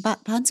 Lauren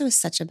Bonzo is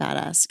such a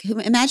badass.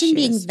 Imagine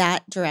being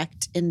that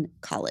direct in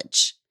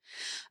college.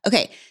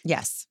 Okay.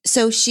 Yes.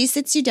 So she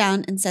sits you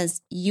down and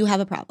says, you have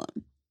a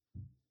problem.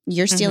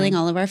 You're stealing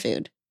all of our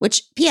food,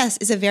 which P.S.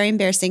 is a very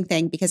embarrassing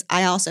thing because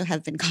I also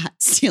have been caught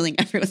stealing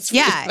everyone's food.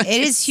 Yeah,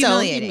 it is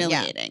humiliating. So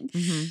humiliating.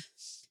 Yeah.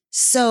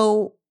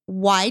 So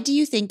why do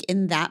you think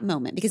in that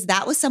moment, because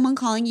that was someone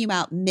calling you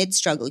out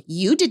mid-struggle,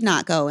 you did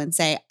not go and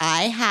say,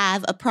 I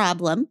have a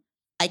problem.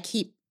 I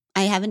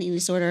have an eating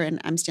disorder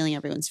and I'm stealing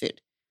everyone's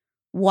food.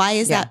 Why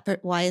is that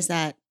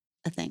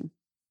a thing?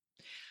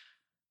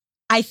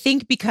 I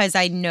think because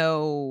I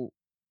know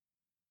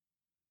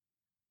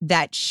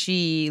that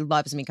she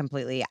loves me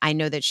completely. I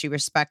know that she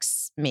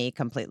respects me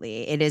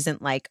completely. It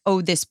isn't like,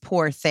 oh, this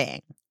poor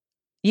thing.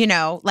 You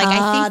know, like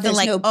I think the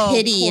like, no oh,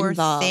 pity poor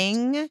involved.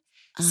 thing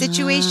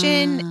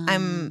situation,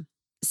 I'm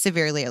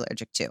severely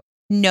allergic to.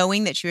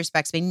 Knowing that she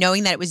respects me,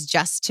 knowing that it was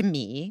just to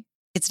me,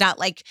 It's not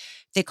like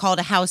they called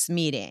a house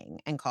meeting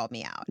and called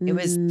me out. It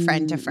was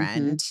friend to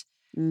friend.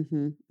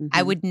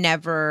 I would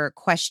never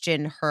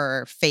question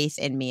her faith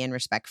in me and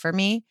respect for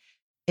me.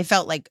 It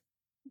felt like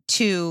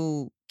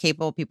two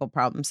capable people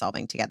problem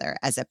solving together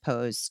as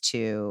opposed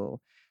to,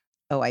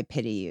 oh, I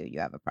pity you.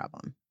 You have a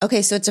problem.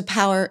 Okay, so it's a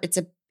power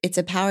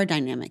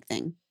dynamic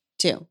thing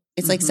too.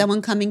 It's like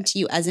someone coming to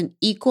you as an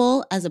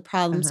equal, as a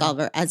problem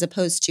solver, as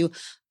opposed to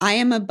I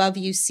am above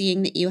you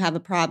seeing that you have a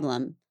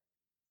problem.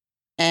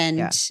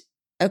 And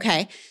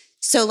okay.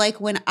 So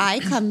like when I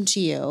come to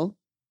you,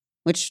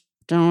 which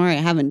don't worry,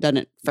 I haven't done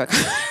it for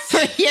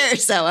a year or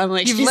so. I'm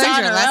like, You've she's learned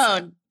on your her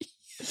lesson.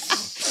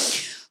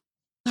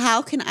 own.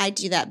 How can I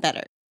do that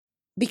better?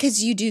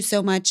 Because you do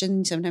so much,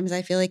 and sometimes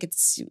I feel like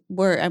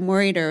I'm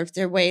worried, or if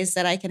there are ways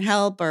that I can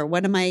help, or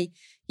what am I,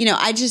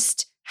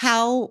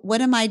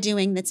 what am I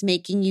doing that's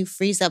making you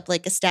freeze up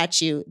like a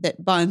statue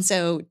that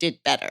Bonzo did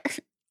better?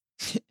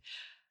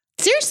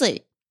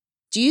 Seriously,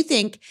 do you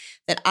think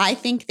that I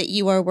think that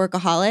you are a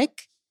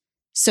workaholic?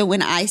 So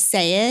when I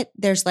say it,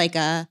 there's like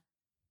a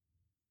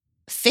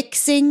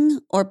fixing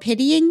or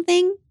pitying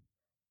thing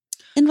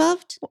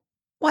involved?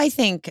 Well, I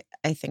think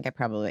I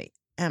probably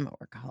am a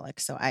workaholic.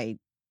 So I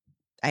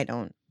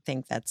don't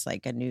think that's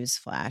like a news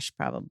flash,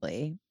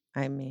 probably.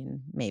 I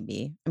mean,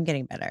 maybe I'm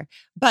getting better.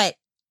 But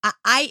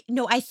I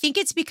think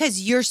it's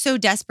because you're so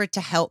desperate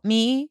to help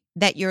me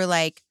that you're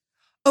like,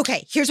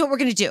 okay, here's what we're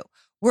going to do.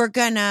 We're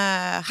going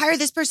to hire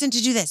this person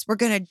to do this. We're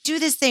going to do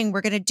this thing.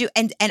 We're going to do,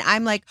 and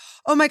I'm like,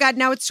 oh my God,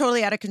 now it's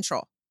totally out of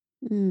control.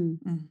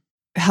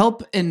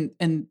 Help and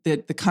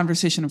the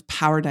conversation of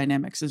power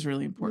dynamics is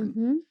really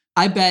important.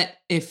 I bet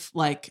if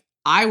like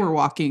I were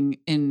walking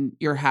in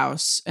your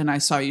house and I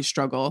saw you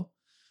struggle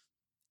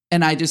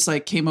and I just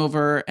like came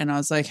over and I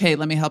was like, hey,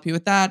 let me help you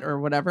with that or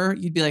whatever,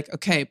 you'd be like,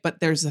 okay, but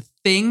there's a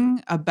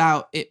thing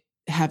about it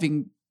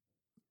having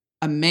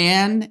a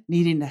man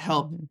needing to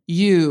help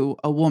you,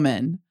 a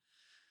woman,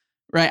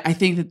 right? I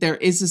think that there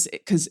is this,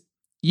 because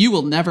you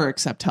will never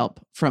accept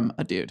help from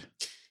a dude.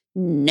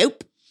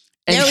 Nope.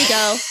 There we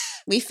go.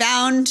 We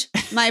found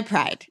my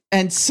pride.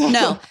 And so,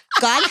 no,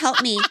 God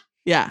help me.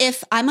 Yeah.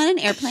 If I'm on an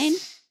airplane,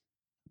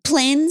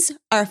 planes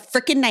are a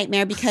freaking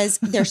nightmare because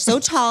they're so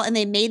tall and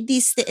they made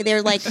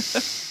they're like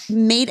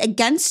made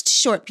against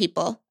short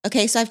people.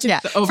 Okay. So I have to,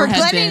 for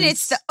Glennon,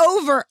 it's the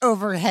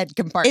overhead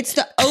compartment. It's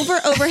the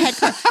overhead.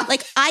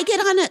 Like I get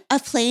on a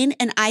plane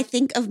and I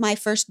think of my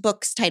first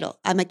book's title.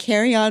 I'm a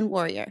carry-on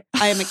warrior.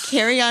 I am a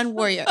carry-on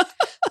warrior.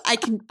 I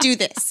can do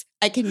this.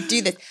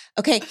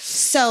 Okay.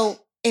 So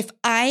if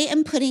I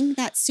am putting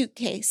that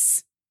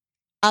suitcase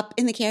up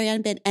in the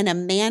carry-on bin and a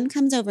man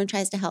comes over and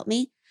tries to help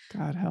me,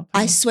 God help.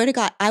 I swear to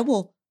God, I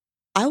will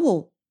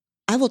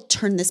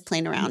turn this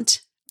plane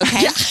around.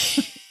 Okay.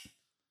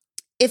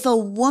 If a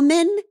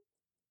woman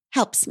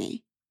helps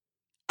me,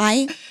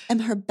 I am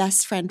her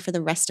best friend for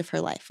the rest of her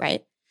life,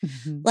 right?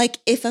 Like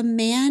if a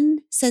man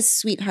says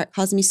sweetheart,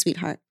 calls me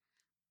sweetheart,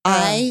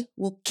 I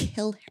will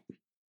kill him.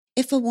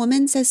 If a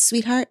woman says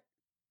sweetheart,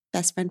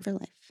 best friend for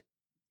life.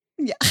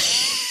 Yeah.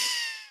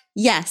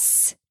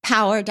 Yes.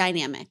 Power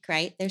dynamic,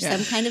 right? There's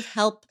some kind of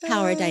help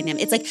power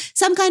dynamic. It's like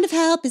some kind of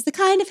help is the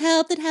kind of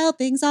help that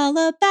helping's all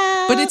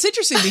about. But it's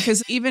interesting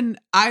because even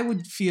I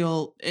would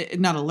feel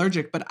not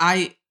allergic, but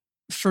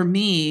for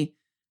me,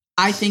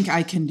 I think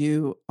I can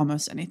do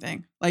almost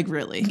anything, like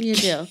really. You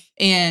do.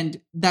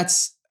 And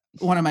that's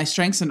one of my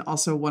strengths and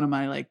also one of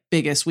my like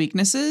biggest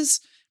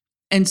weaknesses.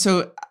 And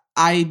so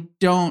I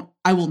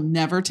will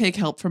never take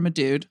help from a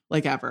dude,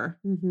 like ever.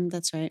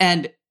 That's right.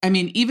 And I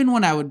mean, even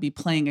when I would be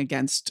playing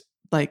against,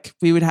 like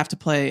we would have to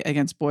play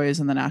against boys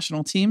in the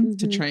national team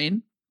to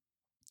train.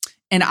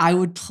 And I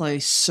would play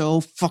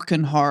so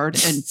fucking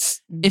hard. And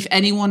if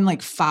anyone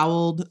like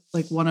fouled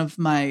like one of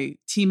my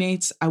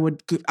teammates, I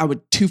would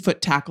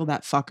 2-foot tackle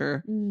that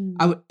fucker.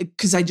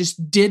 Because I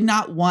just did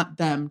not want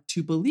them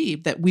to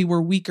believe that we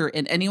were weaker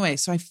in any way.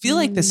 So I feel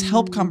like this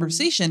help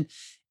conversation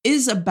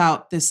is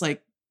about this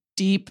like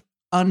deep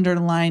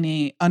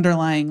underlying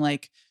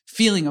like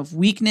feeling of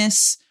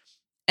weakness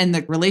and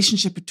the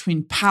relationship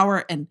between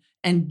power and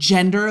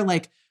gender.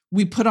 Like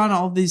we put on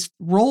all these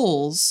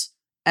roles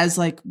as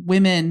like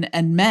women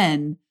and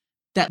men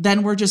that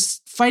then we're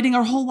just fighting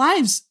our whole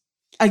lives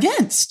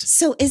against.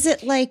 So is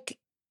it like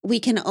we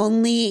can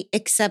only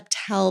accept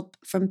help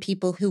from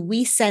people who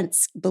we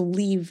sense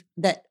believe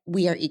that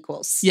we are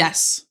equals?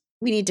 Yes.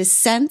 We need to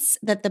sense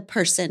that the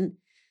person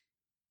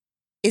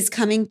is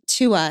coming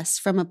to us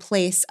from a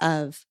place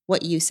of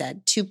what you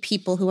said, two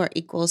people who are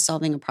equals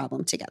solving a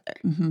problem together.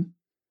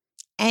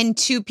 And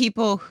two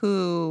people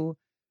who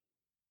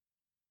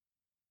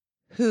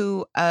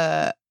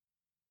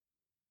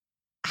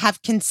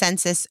have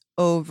consensus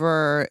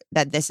over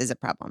that this is a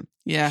problem.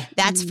 Yeah.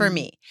 That's for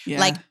me. Yeah.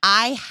 Like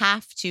I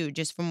have to,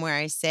 just from where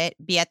I sit,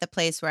 be at the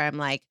place where I'm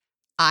like,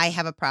 I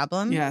have a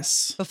problem.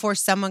 Yes. Before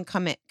someone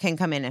can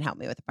come in and help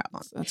me with the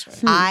problem.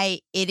 That's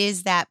right. It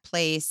is that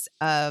place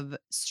of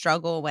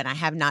struggle when I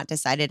have not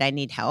decided I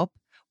need help,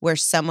 where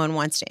someone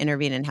wants to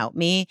intervene and help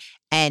me.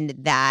 And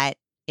that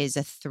is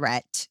a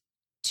threat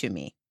to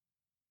me.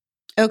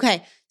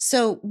 Okay.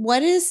 So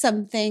what is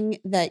something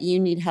that you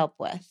need help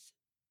with?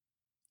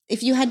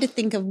 If you had to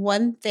think of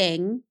one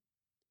thing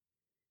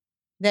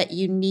that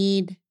you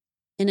need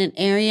in an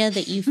area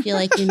that you feel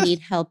like you need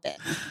help in,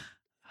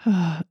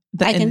 I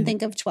can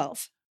think of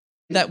 12.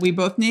 That we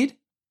both need?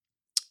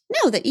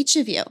 No, that each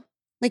of you.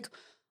 Like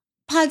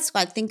Pod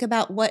Squad, think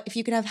about what if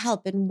you could have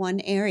help in one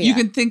area. You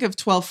can think of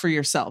 12 for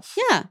yourself.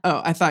 Yeah.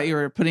 Oh, I thought you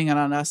were putting it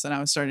on us and I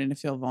was starting to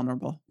feel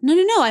vulnerable. No.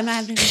 I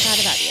haven't even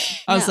thought about you.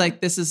 I was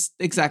like, this is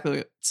exactly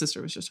what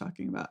Sister was just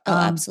talking about. Oh,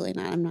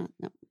 absolutely not. I'm not.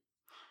 No.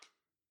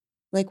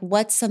 Like,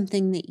 what's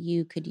something that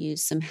you could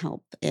use some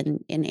help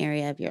in an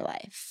area of your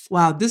life?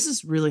 Wow, this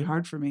is really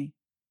hard for me.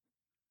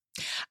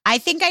 I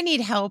think I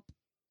need help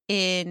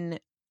in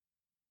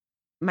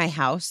my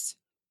house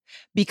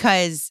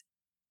because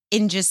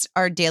in just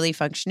our daily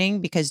functioning,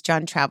 because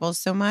John travels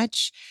so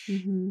much,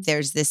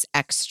 there's this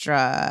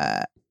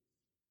extra,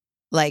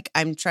 like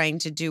I'm trying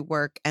to do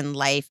work and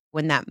life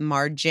when that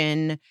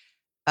margin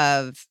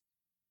of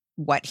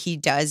what he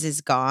does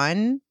is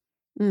gone.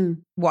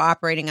 We're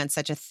operating on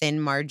such a thin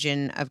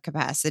margin of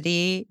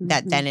capacity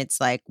that then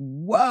it's like,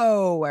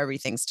 whoa,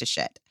 everything's to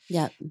shit.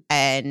 Yep.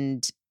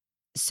 And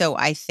so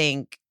I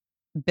think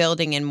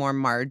building in more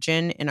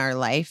margin in our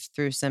life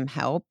through some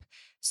help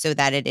so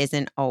that it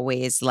isn't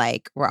always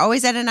like, we're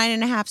always at a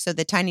 9.5, so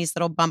the tiniest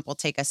little bump will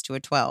take us to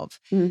a 12.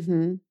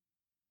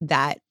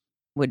 That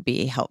would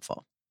be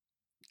helpful.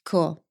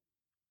 Cool.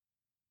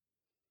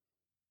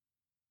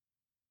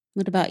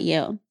 What about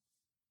you?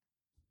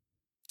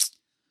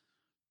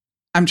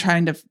 I'm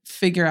trying to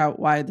figure out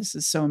why this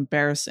is so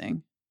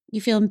embarrassing. You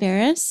feel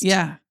embarrassed?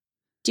 Yeah.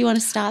 Do you want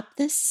to stop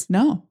this?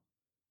 No.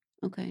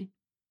 Okay.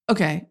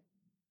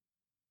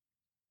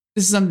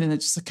 This is something that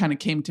just kind of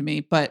came to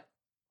me, but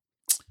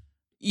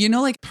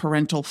like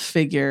parental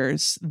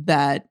figures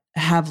that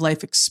have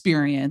life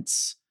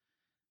experience,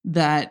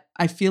 that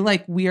I feel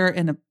like we are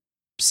in a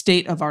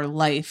state of our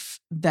life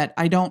that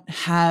I don't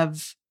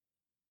have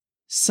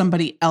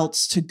somebody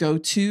else to go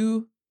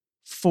to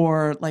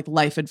for like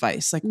life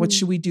advice. Like, what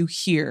should we do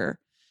here?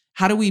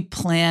 How do we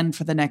plan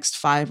for the next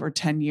 5 or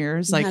 10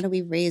 years? Like, how do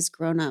we raise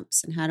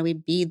grownups and how do we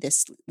be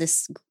this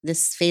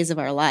phase of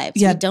our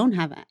lives? Yeah. We don't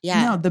have it.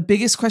 Yeah. No, the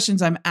biggest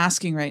questions I'm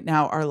asking right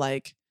now are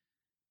like,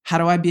 how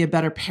do I be a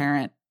better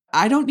parent?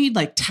 I don't need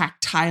like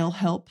tactile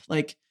help.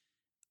 Like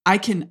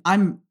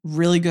I'm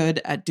really good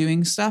at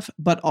doing stuff,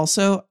 but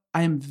also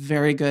I am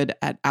very good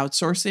at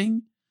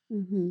outsourcing.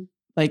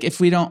 Like if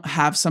we don't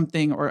have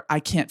something or I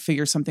can't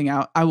figure something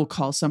out, I will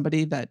call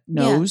somebody that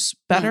knows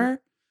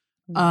better.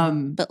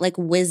 But like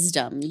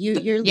wisdom,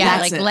 you're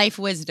like life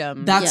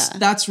wisdom.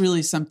 That's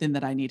really something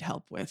that I need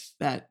help with.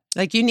 That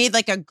like you need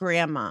like a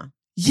grandma.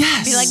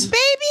 Yes. Be like,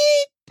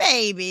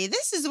 baby,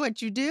 this is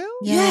what you do.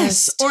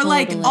 Yes. Or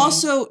totally. like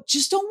also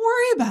just don't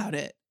worry about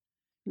it.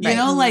 You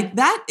know, like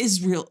that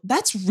is real.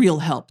 That's real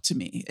help to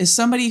me, is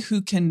somebody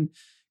who can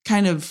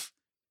kind of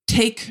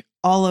take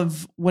all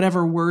of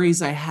whatever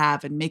worries I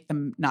have and make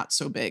them not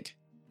so big.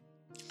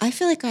 I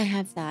feel like I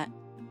have that.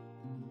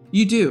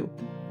 You do.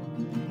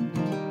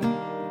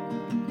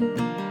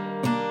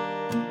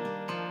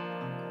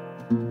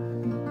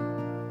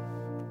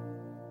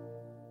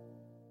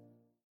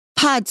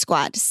 Pod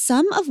Squad,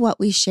 some of what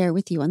we share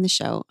with you on the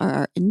show are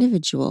our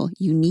individual,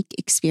 unique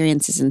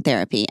experiences in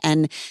therapy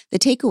and the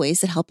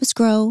takeaways that help us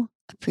grow,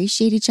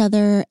 appreciate each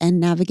other,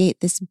 and navigate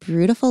this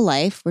beautiful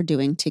life we're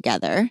doing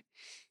together.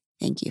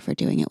 Thank you for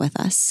doing it with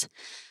us.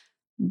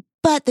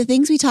 But the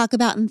things we talk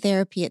about in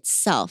therapy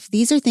itself,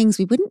 these are things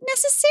we wouldn't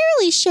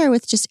necessarily share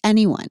with just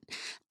anyone.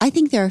 I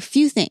think there are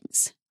few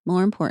things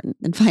more important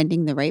than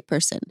finding the right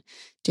person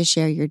to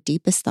share your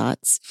deepest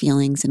thoughts,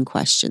 feelings, and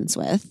questions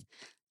with,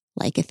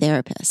 like a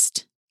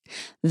therapist.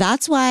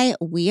 That's why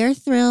we are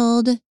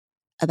thrilled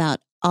about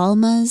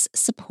Alma's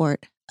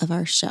support of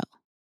our show.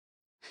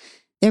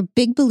 They're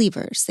big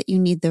believers that you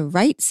need the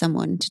right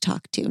someone to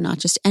talk to, not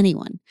just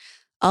anyone.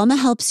 Alma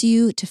helps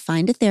you to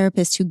find a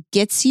therapist who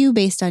gets you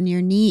based on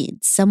your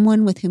needs,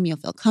 someone with whom you'll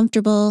feel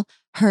comfortable,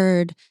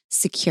 heard,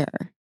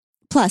 secure.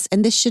 Plus,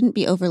 and this shouldn't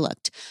be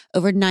overlooked,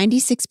 over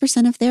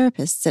 96% of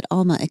therapists at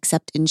Alma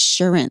accept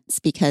insurance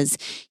because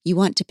you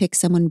want to pick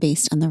someone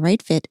based on the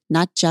right fit,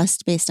 not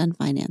just based on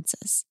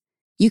finances.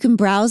 You can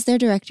browse their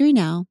directory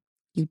now.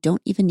 You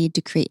don't even need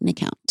to create an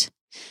account.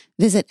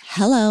 Visit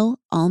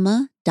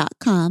helloalma.com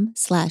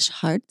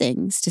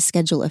 /hardthings to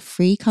schedule a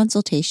free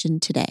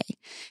consultation today.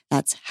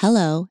 That's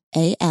helloalma.com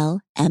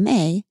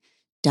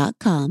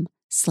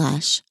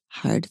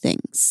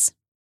 /hardthings.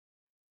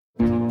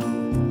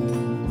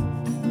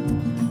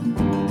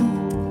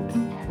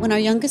 When our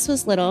youngest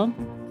was little,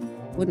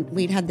 when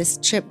we'd had this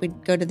trip,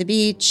 we'd go to the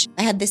beach.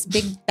 I had this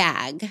big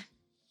bag,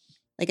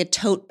 like a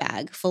tote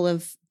bag full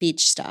of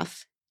beach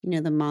stuff. You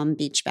know, the mom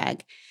beach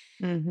bag.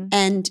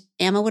 And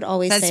Emma would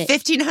always say,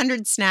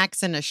 1,500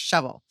 snacks and a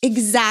shovel.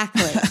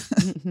 Exactly.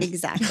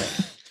 Exactly.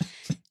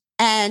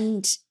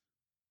 And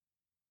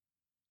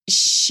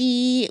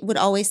she would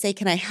always say,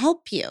 can I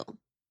help you?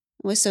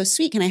 It was so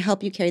sweet. Can I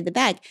help you carry the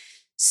bag?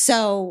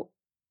 So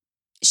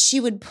she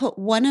would put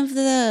one of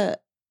the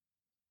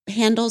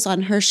handles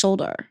on her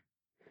shoulder.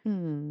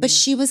 But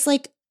she was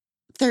like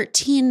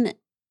 13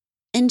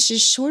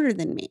 inches shorter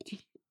than me.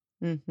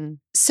 Mm-hmm.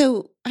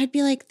 So I'd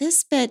be like,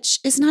 this bitch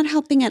is not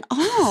helping at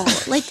all.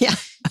 Like, Yeah.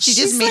 She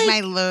just she's made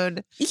like- my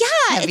load. yeah,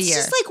 Heavier. it's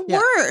just like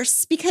Yeah.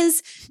 worse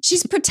because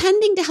she's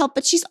pretending to help,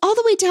 but she's all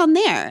the way down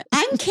there.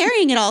 I'm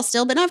carrying it all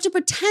still, but I have to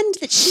pretend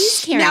that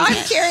she's carrying Now I'm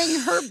it. carrying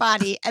her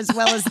body as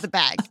well as the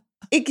bag.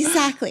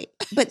 Exactly.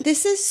 But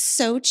this is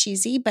so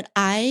cheesy, but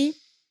I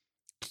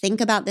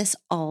think about this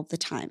all the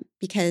time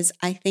because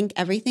I think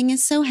everything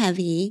is so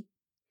heavy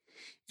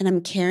and I'm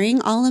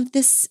carrying all of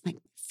this, like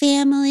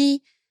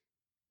family,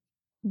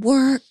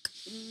 work,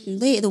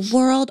 the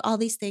world, all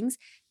these things.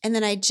 And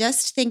then I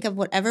just think of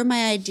whatever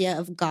my idea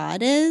of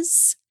God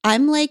is.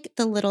 I'm like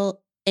the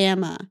little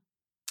Amma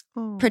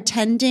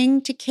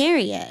pretending to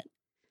carry it.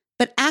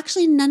 But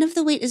actually, none of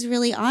the weight is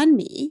really on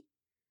me.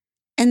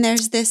 And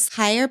there's this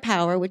higher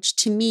power, which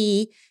to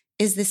me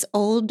is this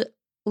old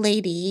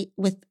lady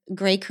with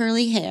gray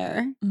curly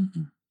hair.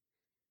 Mhm.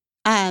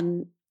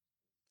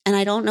 And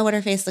I don't know what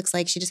her face looks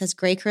like. She just has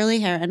gray curly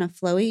hair and a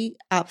flowy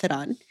outfit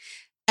on.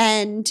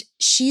 And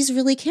she's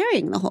really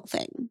carrying the whole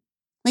thing.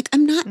 Like,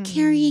 I'm not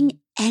carrying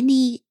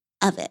any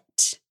of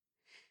it.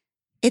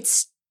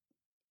 It's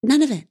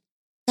none of it.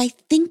 I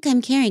think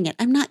I'm carrying it.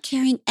 I'm not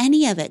carrying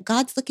any of it.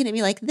 God's looking at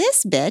me like,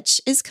 this bitch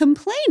is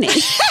complaining.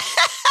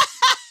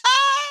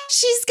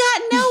 She's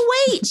got no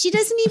weight. She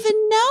doesn't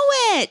even know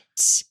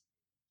it.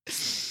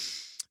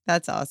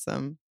 That's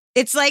awesome.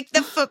 It's like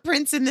the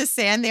footprints in the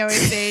sand. They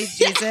always say,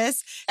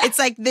 Jesus. It's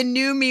like the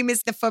new meme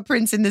is the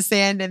footprints in the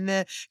sand, and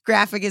the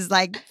graphic is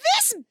like,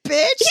 this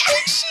bitch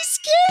thinks she's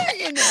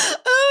carrying it.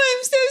 Oh,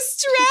 I'm so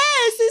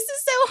stressed. This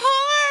is so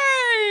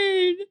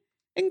hard.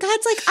 And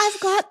God's like, I've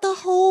got the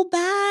whole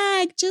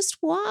bag. Just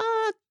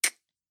walk.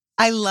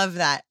 I love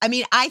that. I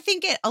mean, I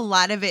think a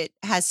lot of it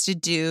has to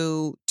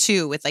do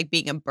too with like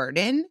being a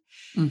burden,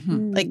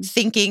 Mhm. like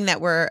thinking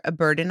that we're a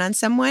burden on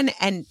someone.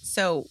 And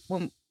so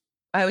when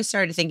I always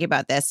started thinking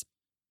about this,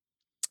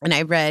 and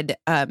I read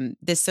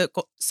this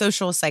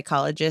social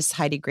psychologist,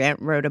 Heidi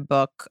Grant, wrote a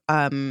book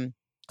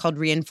called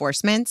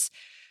Reinforcements,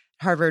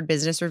 Harvard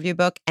Business Review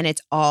book. And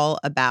it's all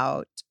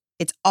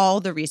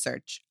the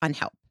research on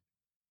help.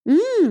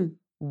 Mm.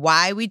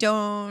 Why we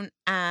don't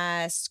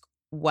ask,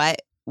 why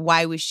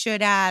we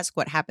should ask,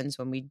 what happens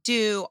when we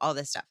do, all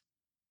this stuff.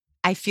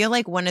 I feel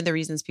like one of the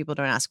reasons people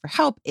don't ask for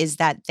help is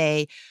that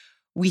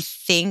we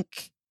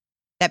think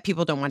that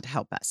people don't want to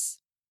help us,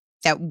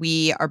 that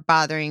we are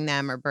bothering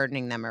them or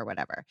burdening them or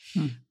whatever.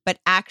 But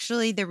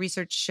actually the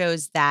research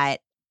shows that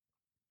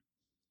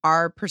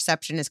our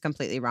perception is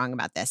completely wrong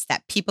about this,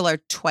 that people are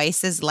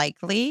twice as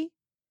likely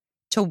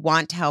to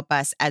want to help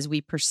us as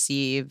we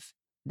perceive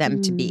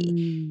them to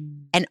be.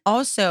 And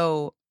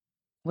also,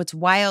 what's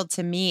wild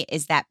to me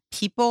is that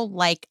people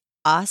like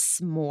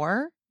us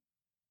more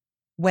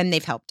when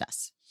they've helped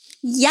us.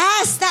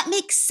 Yes, that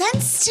makes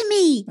sense to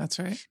me. That's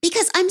right.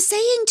 Because I'm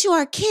saying to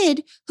our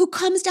kid who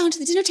comes down to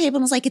the dinner table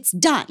and is like, it's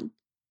done.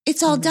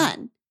 It's all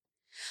done.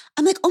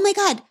 I'm like, oh my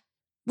God,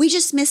 we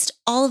just missed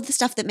all of the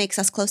stuff that makes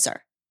us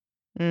closer.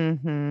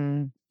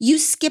 Mm-hmm. You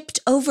skipped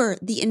over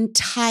the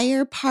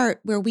entire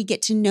part where we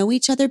get to know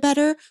each other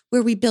better,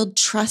 where we build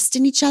trust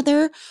in each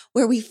other,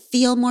 where we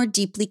feel more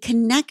deeply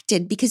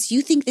connected because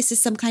you think this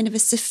is some kind of a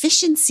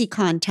sufficiency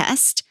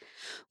contest.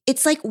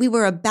 It's like we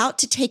were about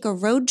to take a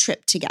road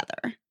trip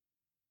together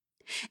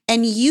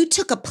and you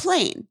took a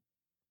plane.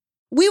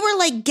 We were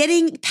like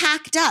getting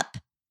packed up,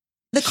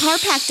 the car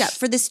packed up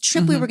for this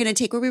trip we were going to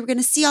take where we were going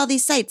to see all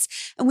these sites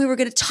and we were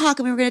going to talk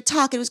and we were going to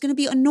talk. It was going to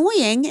be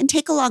annoying and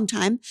take a long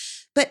time,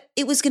 but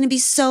it was going to be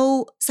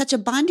such a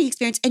bonding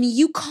experience. And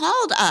you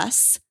called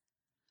us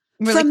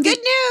We're from like, the good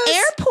news.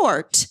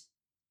 airport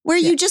where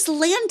you just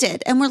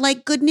landed and we're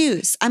like, good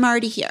news, I'm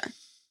already here.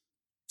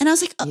 And I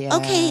was like,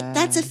 okay,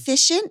 that's Yeah.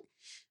 efficient,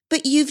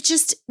 but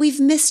we've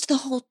missed the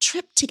whole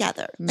trip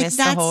together. Missed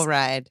the whole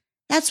ride.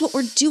 That's what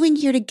we're doing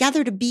here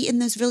together, to be in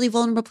those really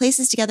vulnerable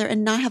places together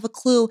and not have a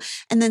clue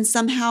and then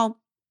somehow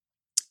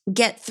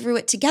get through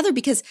it together,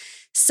 because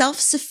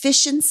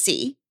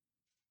self-sufficiency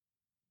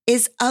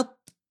is a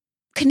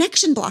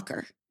connection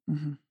blocker.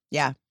 Mhm.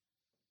 Yeah,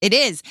 it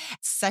is.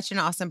 Such an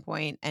awesome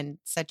point and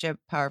such a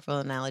powerful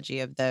analogy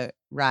of the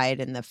ride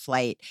and the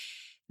flight.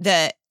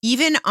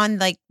 Even on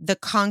like the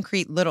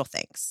concrete little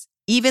things,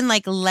 even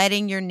like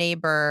letting your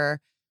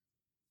neighbor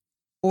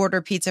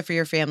order pizza for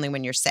your family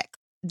when you're sick.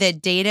 The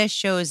data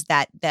shows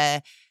that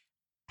the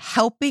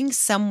helping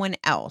someone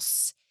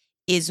else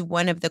is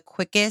one of the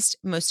quickest,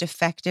 most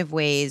effective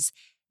ways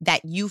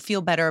that you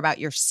feel better about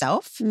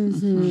yourself.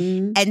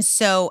 Mm-hmm. And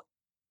so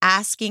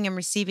asking and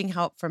receiving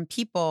help from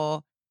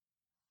people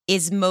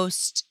is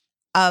most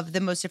of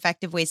the most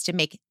effective ways to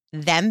make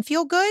them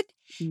feel good.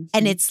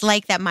 And it's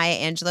like that Maya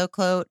Angelou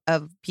quote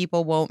of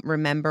people won't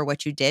remember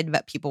what you did,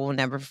 but people will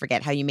never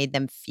forget how you made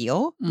them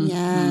feel.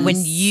 Yes. When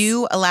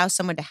you allow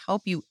someone to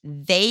help you,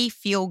 they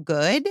feel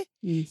good.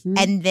 Mhm.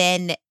 And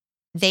then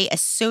they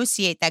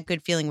associate that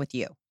good feeling with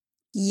you.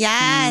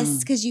 Yes,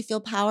 because you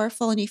feel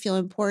powerful and you feel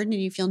important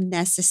and you feel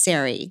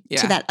necessary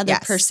Yeah. to that other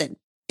Yes. person.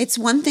 it's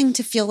one thing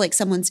to feel like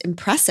someone's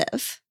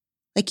impressive.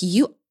 Like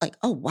you, like,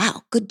 oh,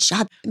 wow, good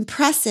job.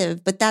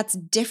 Impressive. But that's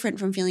different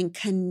from feeling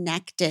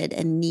connected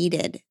and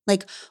needed.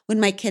 Like when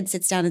my kid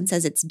sits down and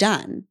says it's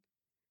done,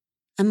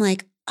 I'm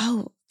like,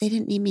 oh, they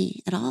didn't need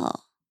me at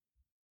all.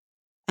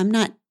 I'm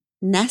not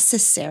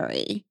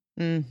necessary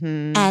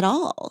at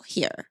all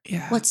here.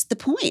 Yeah. What's the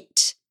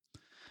point?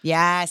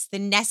 Yes, the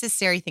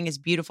necessary thing is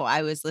beautiful.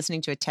 I was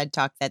listening to a TED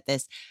Talk that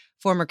this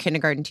former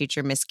kindergarten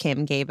teacher, Miss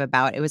Kim, gave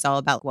about. It was all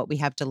about what we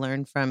have to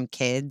learn from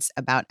kids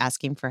about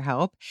asking for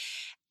help.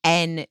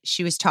 And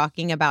she was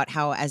talking about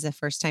how as a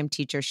first-time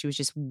teacher, she was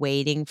just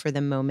waiting for the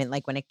moment,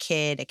 like when a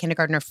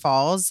kindergartner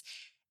falls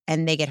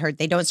and they get hurt,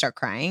 they don't start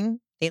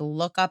crying. They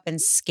look up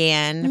and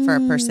scan for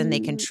a person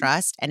they can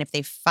trust. And if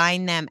they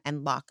find them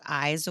and lock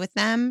eyes with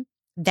them,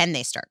 then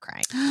they start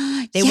crying.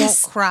 They won't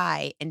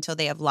cry until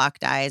they have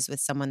locked eyes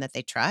with someone that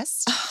they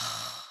trust.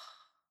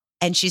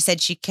 And she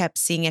said she kept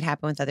seeing it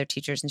happen with other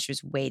teachers, and she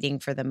was waiting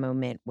for the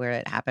moment where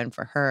it happened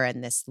for her.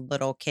 And this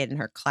little kid in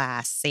her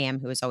class, Sam,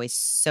 who was always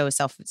so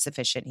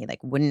self-sufficient, he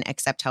like wouldn't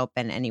accept help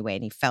in any way.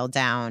 And he fell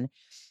down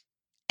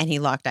and he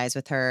locked eyes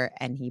with her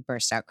and he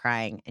burst out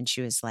crying. And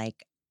she was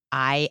like,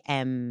 I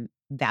am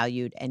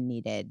valued and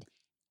needed.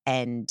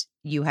 And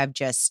you have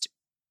just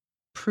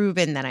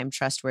proven that I'm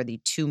trustworthy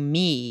to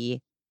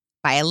me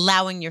by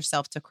allowing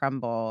yourself to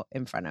crumble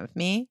in front of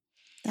me.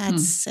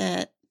 That's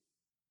it.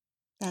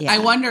 I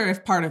wonder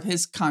if part of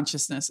his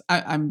consciousness,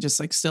 I'm just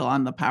like still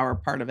on the power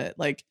part of it.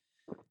 Like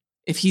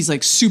if he's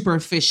like super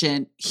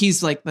efficient,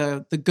 he's like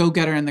the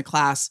go-getter in the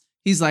class.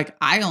 He's like,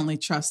 I only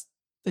trust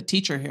the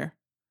teacher here.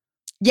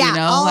 Yeah, you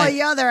know? all like,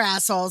 the other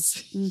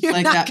assholes. You're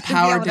like not that gonna be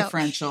power able to-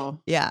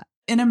 differential. Yeah.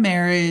 In a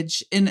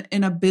marriage,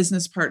 in a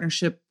business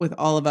partnership with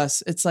all of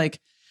us, it's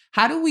like,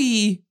 how do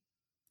we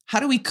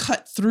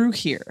cut through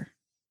here?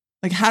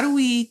 Like, how do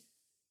you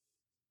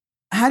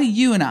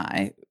and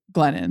I,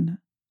 Glennon?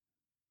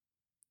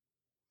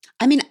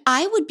 I mean,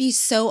 I would be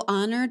so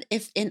honored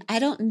if, I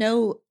don't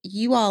know,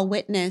 you all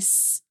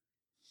witness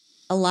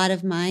a lot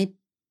of my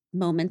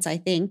moments, I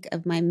think,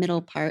 of my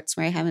middle parts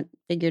where I haven't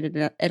figured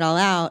it all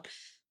out.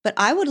 But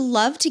I would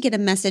love to get a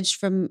message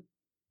from,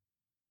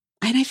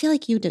 and I feel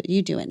like you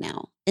do it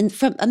now, and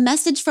from a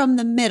message from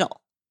the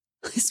middle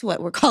is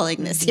what we're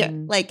calling this here.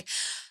 Like,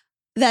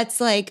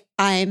 that's like,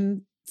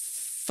 I'm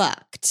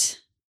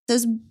fucked.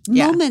 Those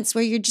moments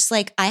where you're just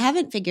like, I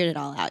haven't figured it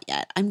all out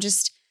yet. I'm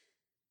just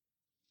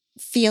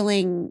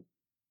feeling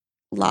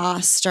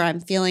lost, or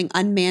I'm feeling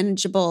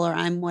unmanageable, or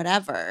I'm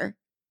whatever.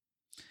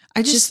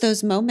 Just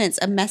those moments,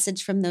 a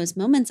message from those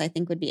moments I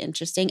think would be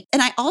interesting.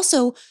 And I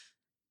also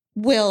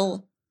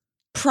will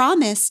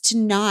promise to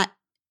not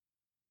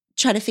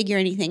try to figure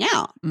anything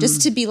out,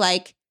 just to be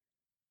like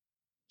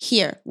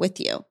here with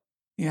you.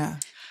 Yeah.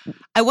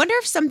 I wonder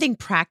if something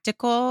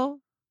practical,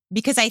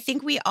 because I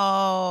think we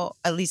all,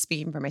 at least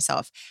speaking for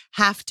myself,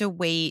 have to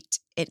wait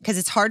because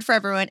it's hard for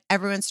everyone.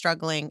 Everyone's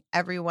struggling.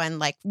 Everyone,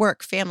 like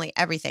work, family,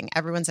 everything.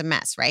 Everyone's a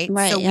mess, right?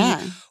 Right.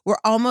 So we're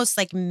almost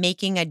like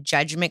making a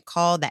judgment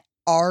call that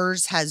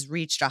ours has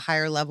reached a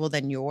higher level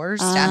than yours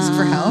to ask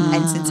for help.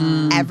 And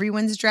since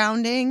everyone's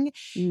drowning,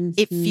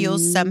 it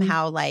feels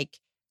somehow like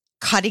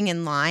cutting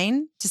in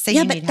line to say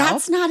you need help. Yeah, but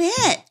that's not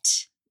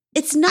it.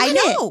 It's not I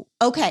know.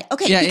 it. Okay.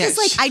 Yeah, because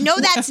like I know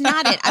that's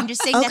not it. I'm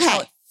just saying that's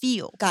how it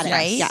feels. Got it.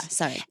 Right? Yeah,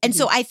 sorry. And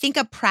so I think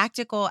a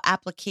practical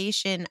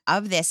application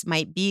of this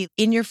might be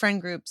in your friend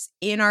groups,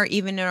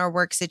 even in our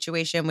work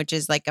situation, which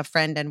is like a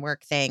friend and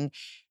work thing,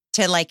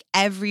 to like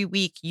every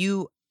week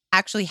you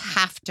actually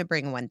have to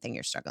bring one thing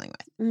you're struggling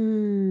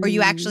with. Or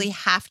you actually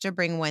have to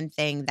bring one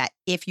thing that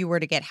if you were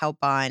to get help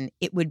on,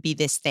 it would be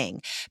this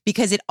thing.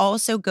 Because it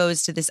also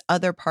goes to this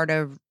other part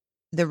of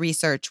the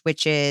research,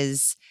 which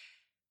is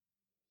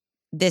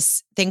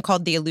this thing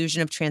called the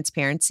illusion of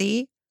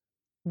transparency,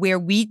 where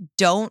we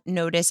don't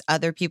notice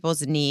other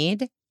people's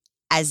need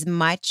as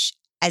much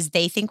as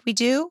they think we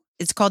do.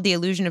 It's called the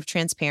illusion of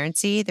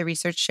transparency, the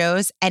research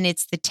shows. And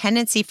it's the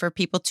tendency for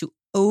people to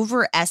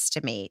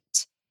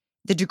overestimate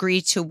the degree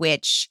to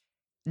which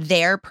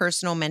their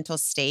personal mental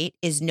state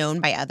is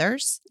known by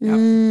others,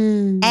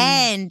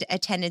 and a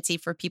tendency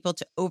for people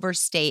to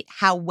overstate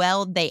how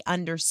well they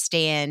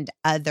understand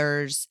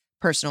others'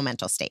 personal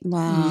mental state.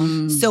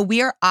 Wow. So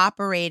we are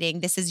operating,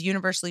 this is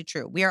universally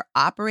true, we are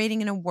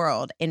operating in a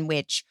world in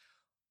which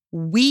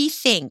we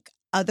think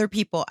other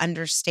people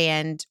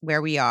understand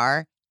where we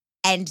are,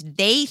 and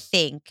they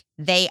think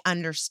they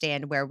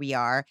understand where we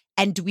are,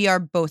 and we are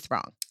both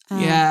wrong.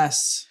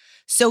 Yes.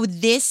 So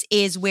this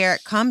is where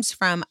it comes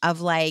from,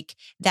 of like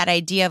that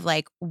idea of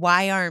like,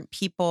 why aren't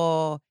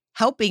people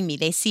helping me?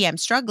 They see I'm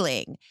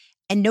struggling.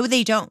 And no,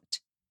 they don't.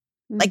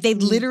 Like they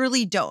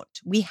literally don't.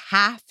 We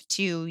have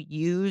to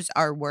use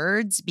our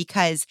words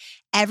because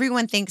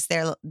everyone thinks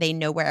they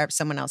know where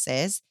someone else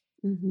is.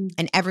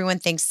 And everyone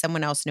thinks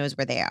someone else knows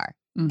where they are.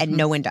 And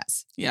no one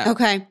does. Yeah.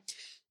 Okay.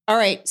 All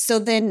right. So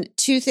then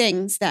 2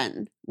 things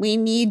then. We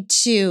need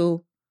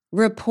to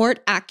report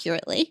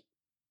accurately.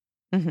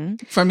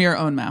 From your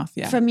own mouth.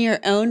 Yeah. From your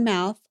own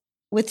mouth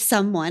with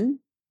someone,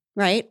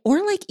 right?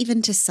 Or like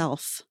even to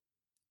self.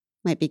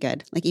 might be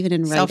good. Like even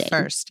in Self writing.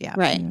 first. Yeah.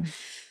 Right. Yeah.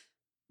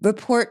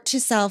 Report to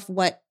self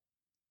what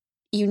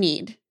you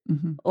need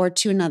Mhm. or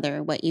to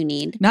another what you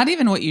need. Not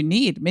even what you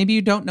need. Maybe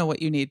you don't know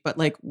what you need, but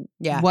like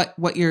Yeah.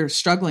 what you're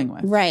struggling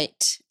with.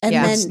 Right. And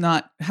Yeah. What's then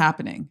not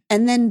happening.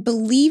 and then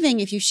believing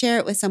if you share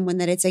it with someone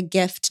that it's a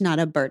gift, not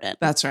a burden.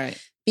 That's right.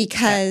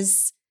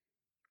 Because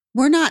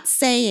we're not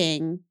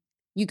saying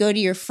you go to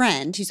your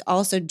friend who's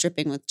also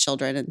dripping with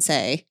children and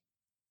say,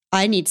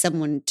 I need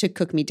someone to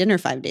cook me dinner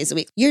 5 days a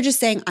week. You're just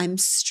saying, I'm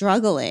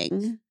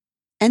struggling.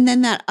 And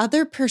then that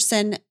other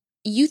person,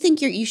 you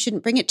think you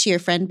shouldn't bring it to your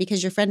friend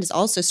because your friend is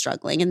also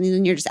struggling. And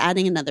then you're just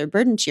adding another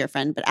burden to your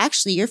friend. But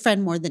actually, your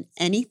friend, more than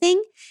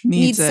anything,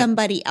 needs it.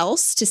 somebody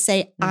else to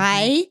say,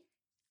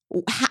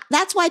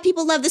 that's why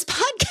people love this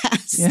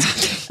podcast. Yeah.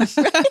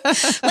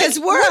 Because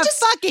we're a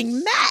fucking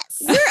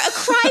mess. We're a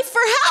cry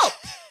for help.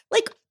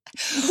 Like,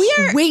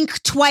 we're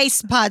Wink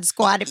twice, Pod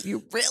Squad, if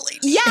you really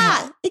need yeah,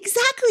 help.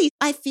 exactly.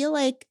 I feel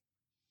like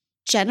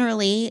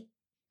generally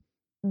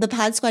the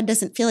Pod Squad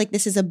doesn't feel like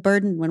this is a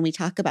burden when we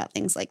talk about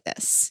things like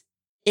this.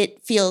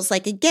 It feels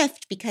like a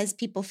gift because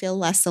people feel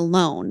less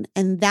alone.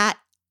 And that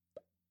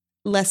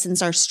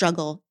lessens our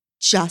struggle,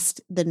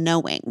 just the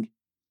knowing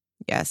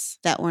Yes.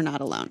 that we're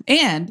not alone.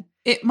 And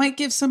it might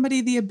give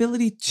somebody the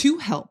ability to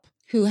help,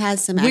 Who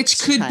has some which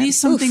extra could be time.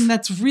 something Oof.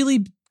 that's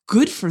really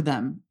good for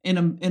them in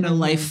a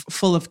life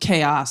full of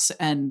chaos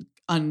and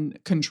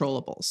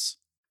uncontrollables.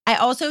 I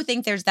also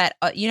think there's that,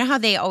 you know how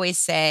they always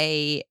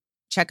say,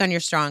 check on your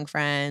strong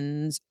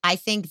friends. I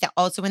think that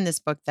also in this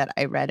book that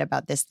I read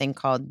about this thing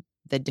called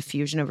the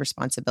diffusion of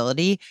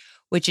responsibility,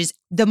 which is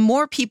the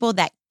more people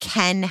that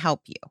can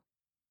help you.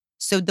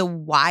 So the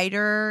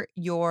wider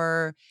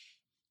your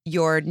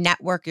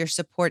network, your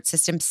support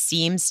system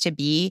seems to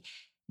be,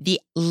 the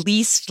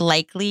least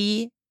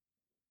likely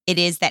it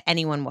is that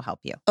anyone will help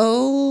you.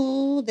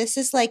 Oh, this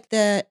is like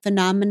the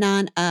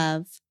phenomenon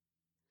of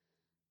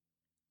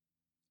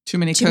Too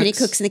many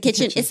cooks in the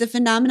kitchen. It's the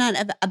phenomenon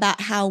of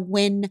about how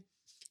when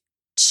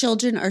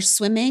children are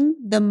swimming,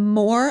 the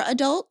more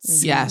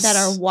adults Yes. that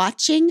are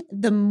watching,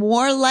 the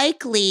more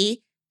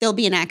likely there'll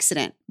be an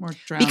accident. More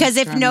drowns, Because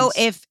drownings.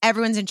 if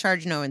everyone's in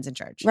charge, no one's in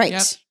charge. Right.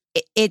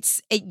 Yep.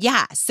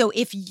 Yeah. So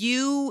if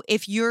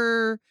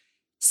you're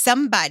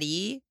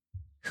somebody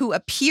who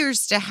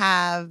appears to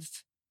have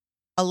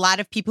a lot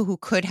of people who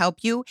could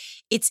help you,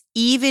 it's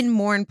even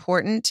more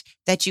important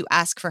that you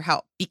ask for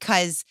help,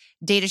 because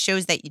data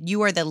shows that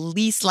you are the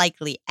least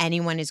likely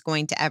anyone is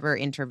going to ever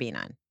intervene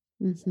on.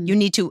 Mhm. You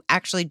need to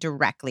actually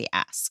directly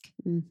ask,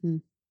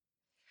 Mhm.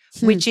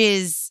 which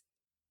is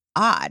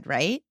odd,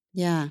 right?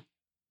 Yeah.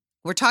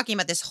 We're talking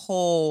about this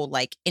whole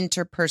like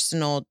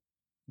interpersonal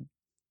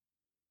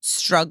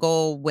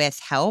struggle with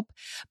help,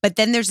 but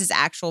then there's this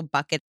actual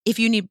bucket. If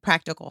you need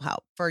practical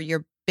help for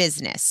your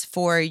business,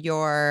 for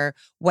your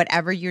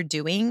whatever you're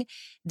doing,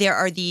 there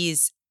are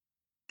these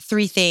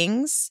 3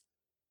 things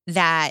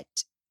that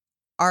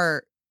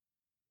are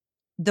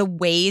the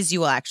ways you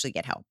will actually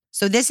get help.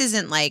 So this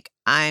isn't like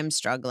I'm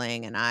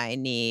struggling and I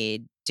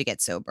need to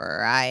get sober,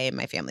 or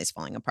my family's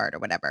falling apart or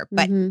whatever,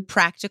 but Mhm.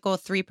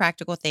 3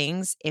 practical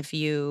things if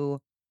you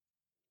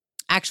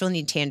actually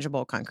need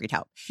tangible, concrete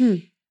help.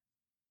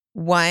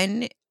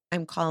 1,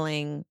 I'm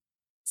calling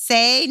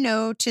say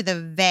no to the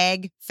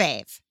vague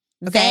fave.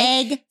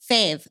 Okay? Vague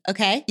fave.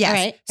 Okay. Yes. All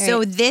right. All So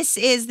right. this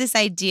is this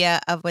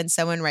idea of when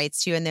someone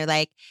writes to you and they're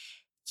like,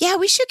 yeah,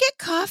 we should get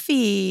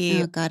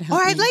coffee. Oh, God help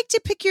Or I'd me. like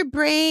to pick your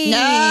brain.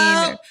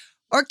 No.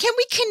 Or can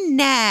we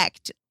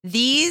connect?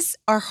 These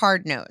are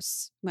hard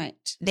no's.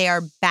 Right. They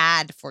are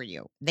bad for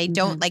you. They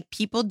don't like,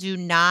 people do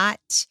not,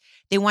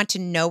 they want to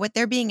know what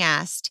they're being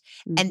asked,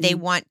 and they Mhm.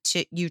 want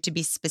you to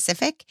be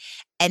specific,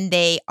 and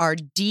they are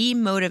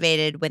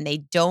demotivated when they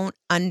don't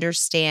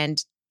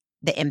understand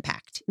the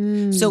impact. So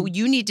Mm.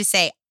 you need to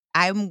say,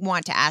 I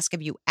want to ask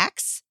of you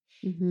X,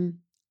 Mhm.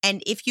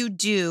 and if you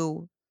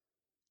do,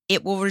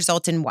 it will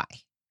result in Y.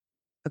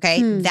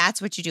 Okay?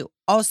 That's what you do.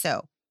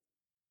 Also,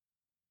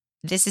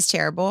 this is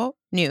terrible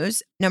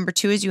news. Number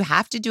 2 is you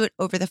have to do it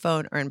over the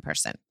phone or in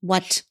person.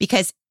 What?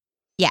 Because,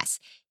 yes,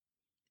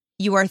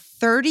 you are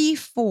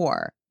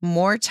 34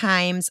 more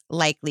times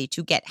likely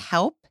to get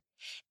help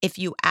if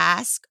you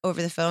ask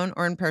over the phone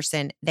or in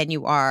person than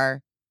you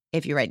are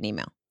if you write an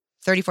email.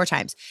 34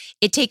 times.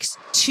 It takes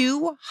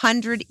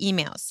 200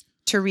 emails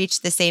to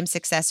reach the same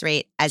success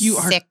rate as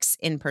 6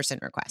 in-person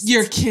requests.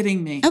 You're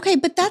kidding me. Okay,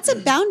 but that's a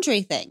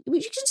boundary thing.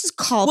 You can just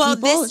call Well,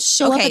 people, this-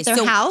 show up okay, at their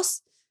so-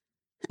 house.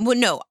 Well,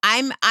 no,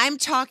 I'm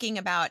talking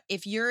about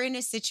if you're in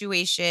a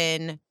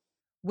situation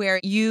where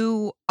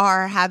you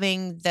are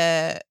having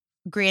the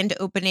grand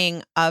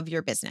opening of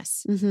your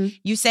business. Mm-hmm.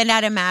 You send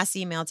out a mass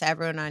email to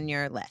everyone on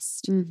your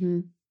list. Mm-hmm.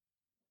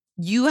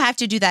 You have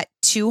to do that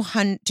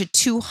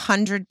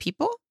 200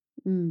 people,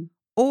 Mm.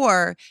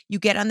 or you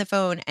get on the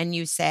phone and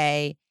you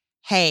say,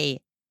 hey,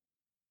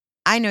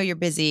 I know you're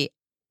busy.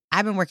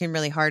 I've been working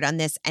really hard on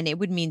this, and it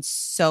would mean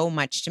so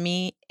much to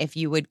me if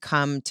you would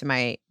come to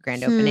my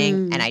grand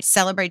opening. And I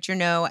celebrate your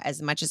no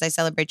as much as I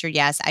celebrate your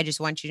yes. I just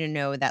want you to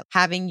know that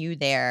having you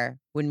there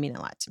would mean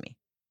a lot to me.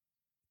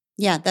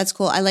 Yeah, that's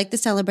cool. I like to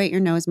celebrate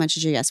your no as much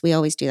as your yes. We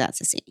always do that,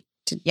 Sissy.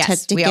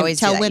 Yes, we always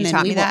tell do that. women You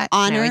taught we me will that.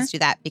 And I honor. always do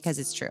that because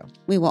it's true.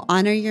 We will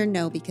honor your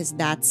no because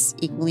that's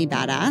equally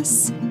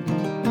badass.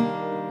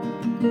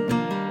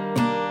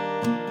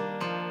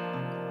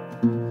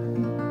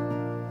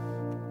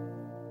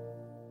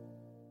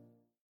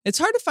 It's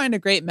hard to find a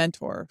great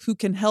mentor who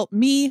can help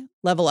me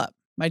level up.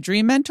 My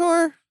dream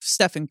mentor,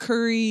 Stephen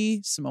Curry,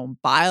 Simone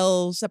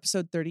Biles,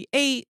 episode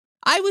 38.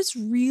 I was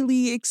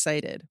really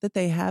excited that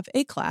they have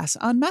a class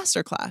on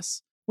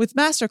Masterclass. With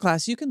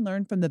Masterclass, you can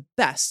learn from the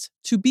best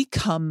to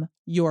become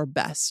your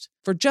best.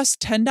 For just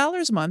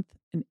 $10 a month,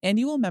 an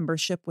annual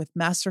membership with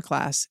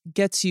Masterclass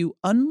gets you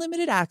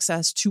unlimited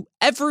access to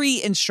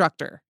every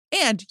instructor.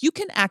 And you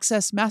can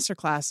access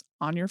Masterclass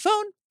on your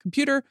phone,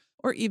 computer,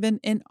 or even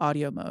in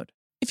audio mode.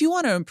 If you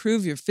want to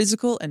improve your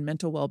physical and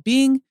mental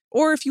well-being,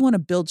 or if you want to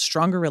build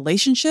stronger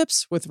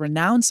relationships with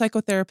renowned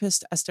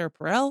psychotherapist Esther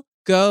Perel,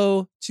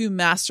 go to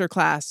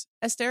Masterclass.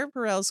 Esther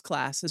Perel's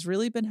class has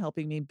really been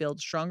helping me build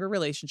stronger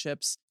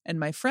relationships, and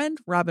my friend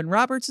Robin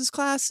Roberts'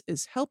 class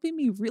is helping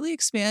me really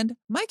expand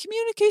my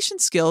communication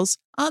skills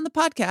on the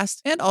podcast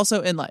and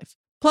also in life.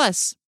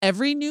 Plus,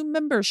 every new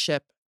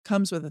membership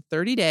comes with a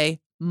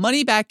 30-day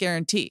money-back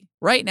guarantee.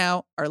 Right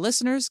now, our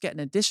listeners get an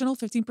additional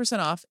 15%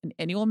 off an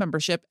annual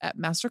membership at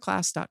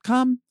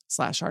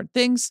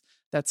masterclass.com/hardthings.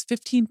 That's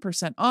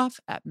 15% off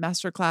at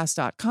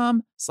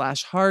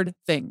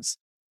masterclass.com/hardthings.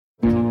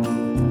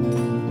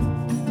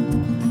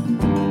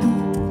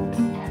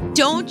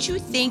 Don't you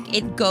think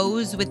it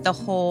goes with the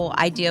whole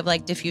idea of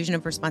like diffusion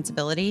of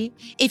responsibility?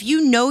 If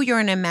you know you're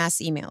on a mass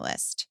email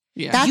list,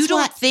 Yeah. you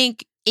don't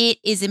think it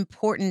is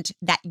important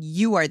that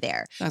you are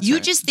there. That's you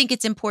right. just think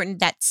it's important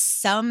that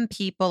some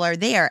people are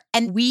there.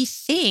 And we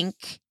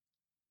think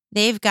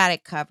they've got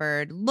it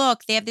covered.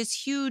 Look, they have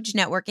this huge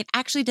network. It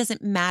actually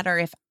doesn't matter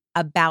if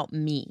about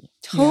me.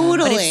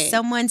 Totally. But if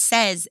someone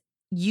says,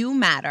 you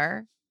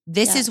matter,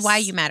 this is why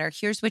Yes. you matter,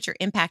 here's what your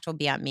impact will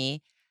be on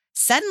me.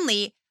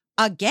 Suddenly,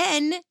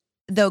 again,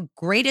 the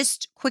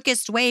greatest,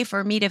 quickest way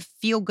for me to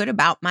feel good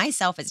about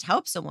myself is to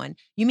help someone.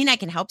 You mean I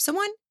can help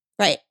someone?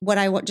 Right. What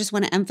I just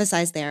want to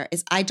emphasize there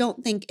is I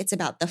don't think it's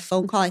about the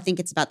phone call. I think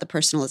it's about the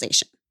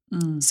personalization.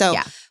 So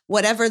Yeah.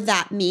 whatever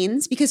that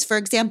means, because for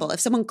example, if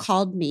someone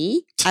called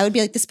me, I would be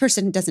like, this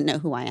person doesn't know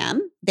who I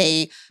am.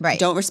 They Right.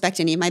 don't respect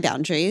any of my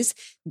boundaries.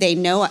 They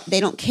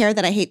don't care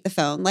that I hate the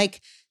phone.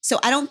 Like, so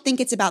I don't think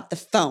it's about the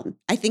phone.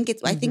 I think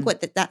I think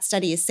what that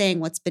study is saying,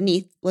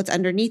 what's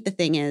underneath the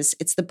thing is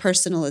it's the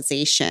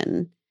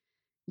personalization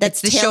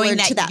that's It's the showing tailored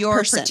that to that your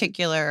person.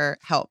 particular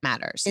help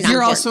matters. Is not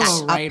You're just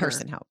also that a writer.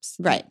 person helps.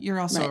 Right. You're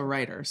also Right. a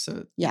writer,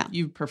 so Yeah.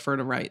 you prefer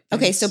to write.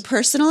 Okay, so things.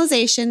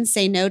 personalization,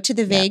 say no to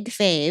the vague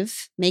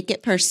fave, make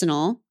it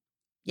personal.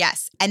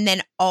 Yes. And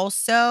then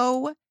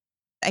also,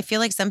 I feel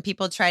like some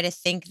people try to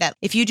think that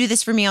if you do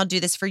this for me, I'll do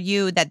this for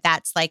you,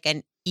 that's like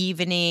an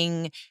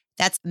evening,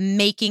 that's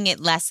making it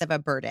less of a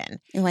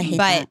burden. Oh, I hate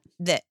But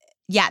that.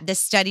 the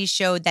study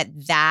showed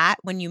that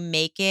when you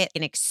make it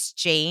an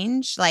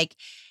exchange, like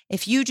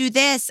if you do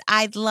this,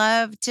 I'd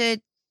love to,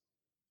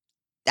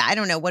 I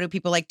don't know, what do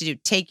people like to do?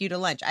 Take you to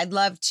lunch. I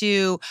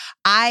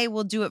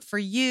will do it for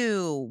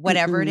you,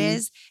 whatever it Mm-mm.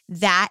 is,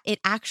 that it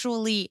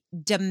actually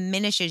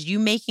diminishes you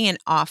making an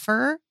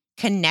offer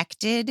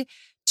connected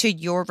to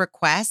your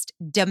request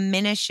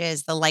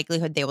diminishes the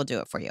likelihood they will do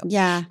it for you.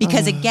 Yeah.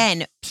 Because Ugh.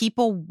 again,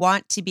 people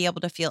want to be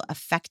able to feel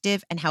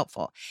effective and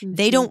helpful.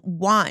 They Mhm. don't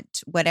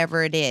want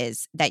whatever it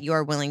is that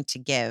you're willing to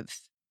give.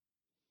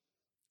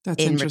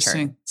 That's in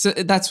interesting. return. So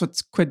that's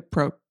what's quid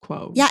pro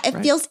quo. Yeah, it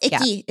right? feels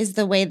icky is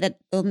the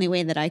only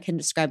way that I can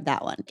describe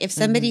that one. If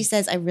somebody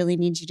says, I really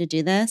need you to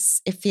do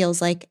this, it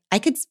feels like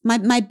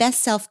my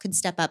best self could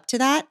step up to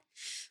that.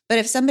 But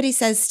if somebody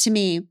says to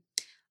me,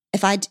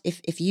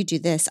 if you do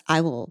this,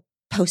 I will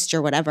post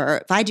your whatever. Or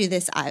if I do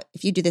this,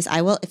 if you do this,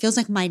 I will. It feels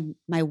like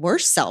my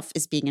worst self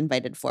is being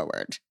invited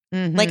forward.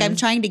 Like I'm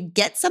trying to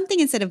get something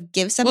instead of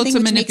give something. Well, it's a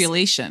which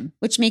manipulation.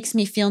 which makes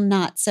me feel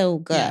not so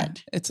good. Yeah,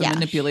 it's a Yeah.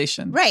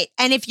 manipulation. Right.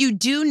 And if you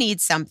do need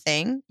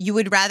something, you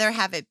would rather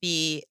have it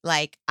be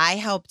like, I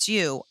helped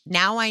you.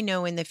 Now I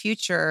know in the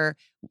future,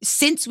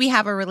 since we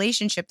have a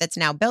relationship that's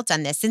now built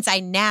on this, since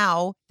I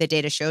now, the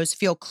data shows,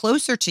 feel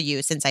closer to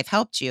you since I've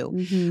helped you,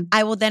 Mhm.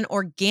 I will then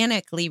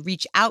organically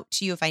reach out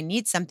to you if I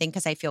need something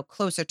because I feel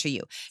closer to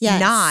you.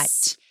 Yes.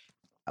 Not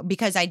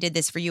because I did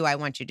this for you, I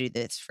want you to do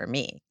this for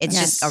me. It's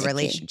Yes. just a Icky.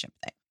 relationship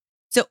thing.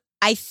 So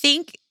I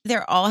think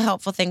they're all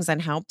helpful things on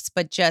helps,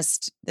 but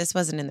just, this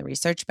wasn't in the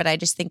research, but I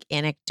just think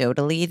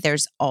anecdotally,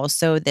 there's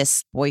also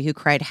this boy who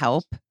cried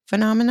help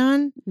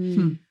phenomenon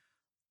Mm.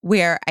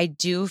 where I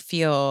do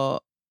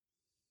feel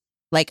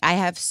like I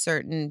have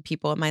certain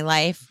people in my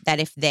life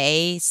that if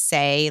they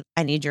say,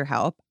 I need your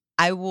help,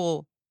 I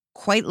will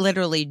quite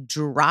literally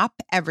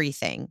drop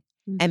everything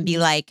and be Mhm.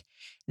 like,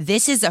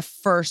 this is a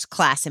first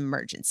class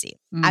emergency.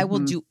 I will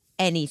Mhm. do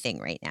anything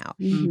right now.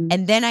 Mhm.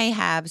 And then I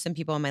have some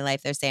people in my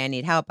life that say I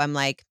need help. I'm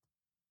like,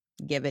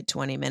 give it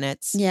 20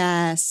 minutes.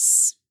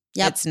 Yes.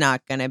 Yep. It's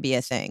not going to be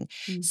a thing.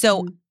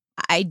 So Mhm.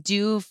 I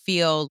do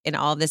feel in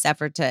all this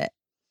effort to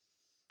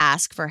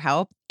ask for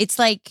help, it's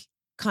like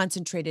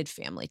concentrated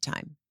family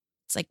time.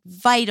 It's like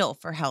vital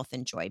for health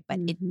and joy, but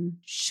it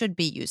should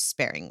be used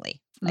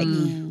sparingly. Like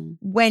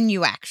when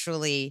you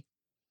actually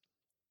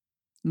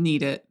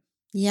need it.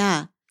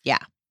 Yeah. Yeah.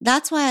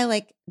 That's why I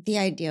like the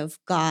idea of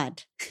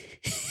God.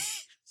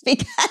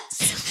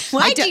 Because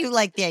why do you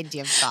like the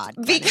idea of God?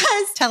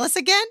 Because tell us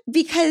again.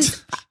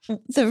 Because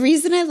the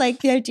reason I like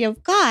the idea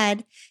of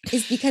God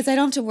is because I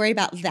don't have to worry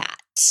about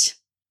that.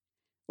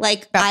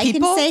 Like about I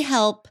people? can say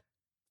help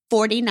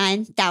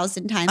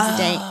 49,000 times a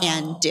day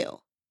and do.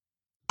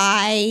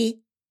 I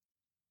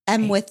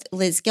am with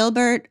Liz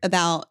Gilbert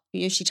about,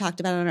 she talked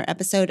about on our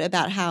episode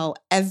about how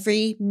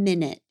every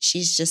minute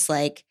she's just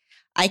like,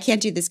 I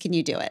can't do this. Can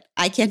you do it?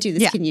 I can't do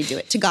this. Can you do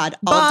it? To God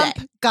all day.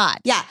 God.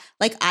 Yeah.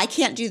 Like I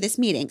can't do this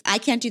meeting. I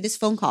can't do this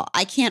phone call.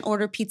 I can't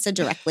order pizza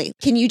directly.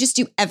 Can you just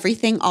do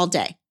everything all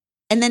day?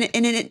 And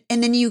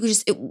then you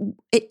just,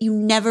 you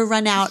never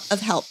run out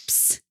of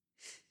helps.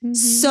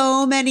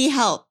 So many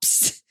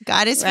helps.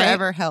 God is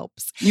forever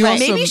helps. Right.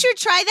 Maybe you should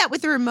try that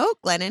with the remote,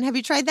 Glennon. Have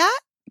you tried that?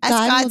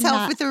 Ask God's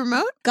help with the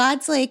remote?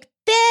 God's like,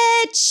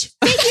 bitch,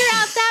 figure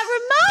out that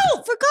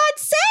remote for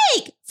God's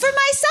sake, for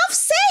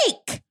myself's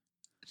sake.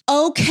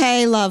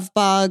 Okay, love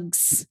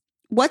bugs.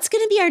 What's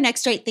going to be our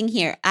next right thing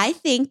here? I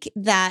think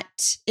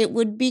that it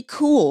would be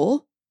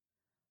cool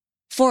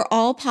for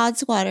all pod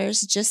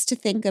squatters just to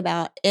think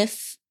about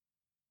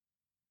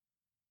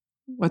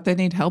what they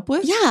need help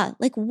with? Yeah,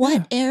 like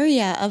what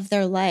area of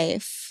their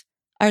life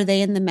are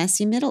they in the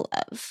messy middle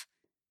of?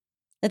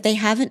 That they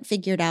haven't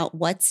figured out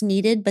what's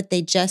needed, but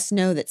they just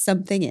know that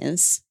something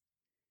is.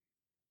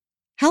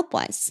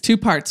 Help-wise. 2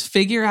 parts.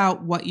 Figure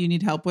out what you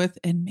need help with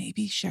and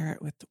maybe share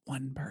it with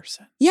one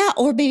person. Yeah,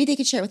 or maybe they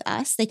could share it with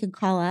us. They could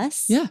call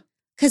us. Yeah.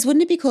 Because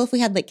wouldn't it be cool if we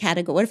had like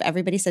category? What if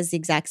everybody says the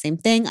exact same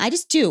thing? I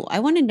just do. I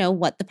want to know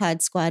what the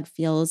pod squad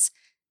feels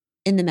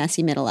in the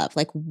messy middle of,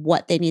 like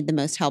what they need the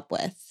most help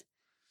with.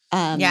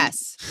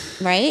 Yes.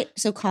 Right?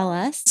 So call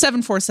us.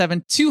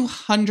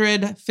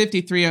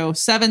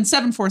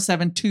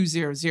 747-200-5307,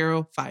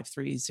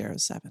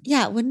 747-200-5307.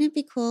 Yeah. Wouldn't it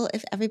be cool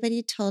if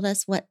everybody told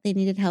us what they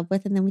needed help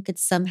with and then we could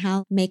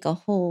somehow make a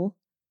whole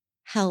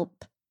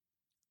help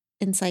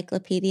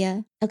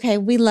encyclopedia? Okay.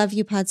 We love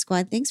you, Pod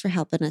Squad. Thanks for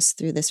helping us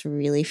through this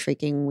really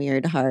freaking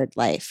weird, hard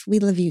life. We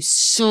love you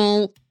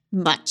so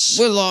much.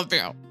 We love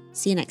you.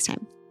 See you next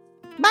time.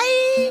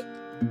 Bye.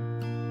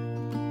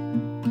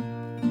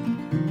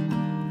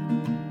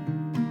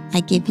 I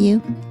give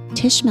you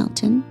Tish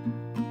Melton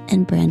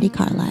and Brandy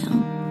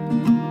Carlisle.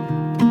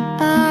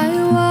 I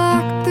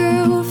walked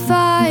through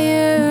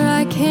fire,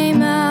 I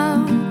came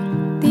out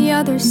the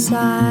other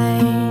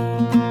side.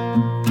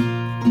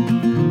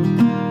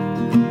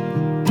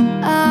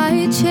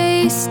 I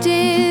chased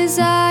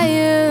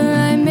desire,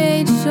 I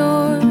made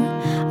sure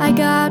I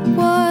got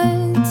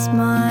what's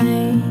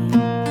mine.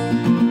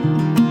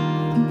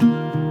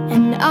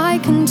 And I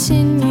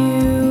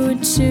continue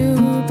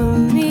to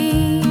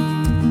believe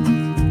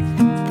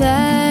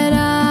that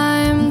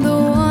I'm the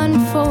one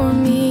for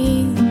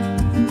me,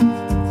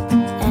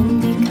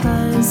 and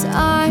because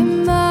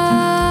I'm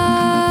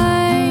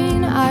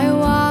mine, I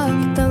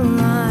walk the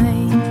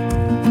line.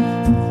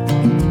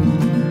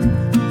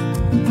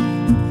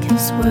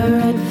 'Cause we're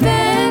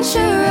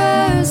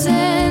adventurers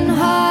and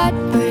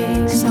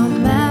heartbreaks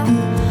on map,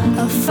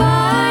 a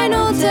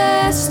final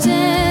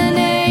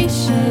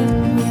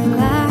destination we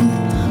lack.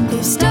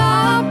 We've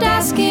stopped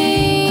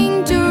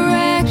asking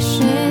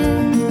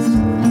directions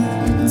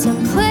to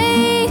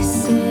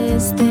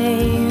places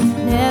they've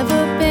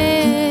never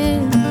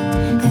been,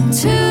 and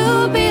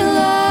to be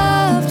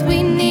loved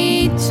we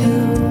need to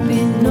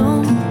be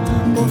known.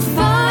 We'll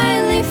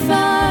finally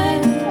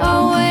find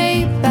our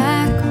way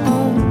back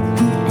home,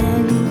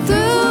 and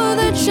through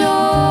the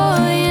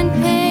joy and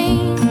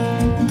pain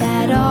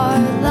that our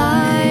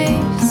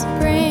lives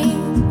bring,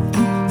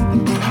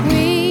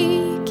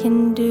 we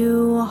can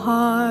do a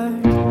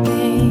hard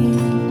thing.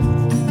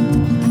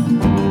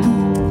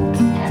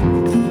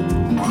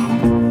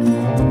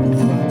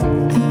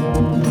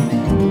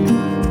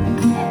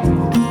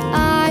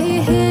 I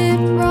hit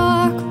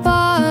rock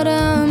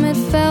bottom, it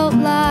felt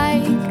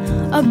like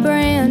a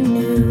brand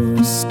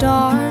new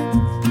start.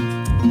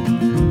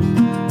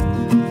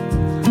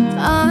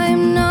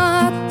 I'm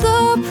not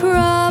the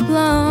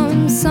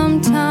problem,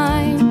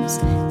 sometimes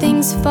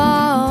things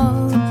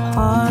fall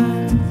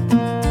apart.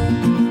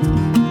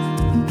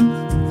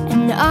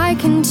 And I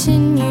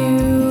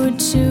continue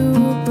to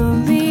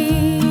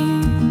believe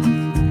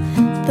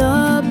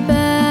the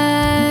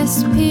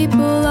best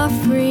people are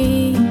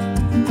free.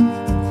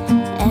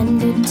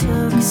 And it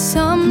took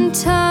some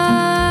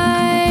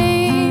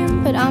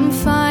time, but I'm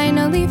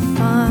finally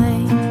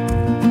fine.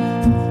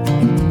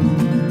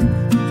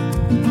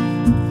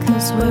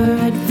 'Cause we're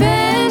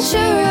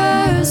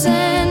adventurers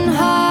and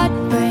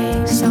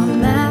heartbreaks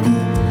on map,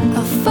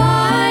 a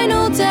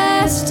final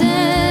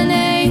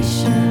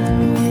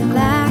destination we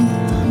lack.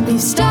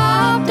 We've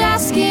stopped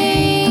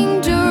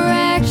asking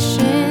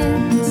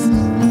directions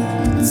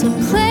to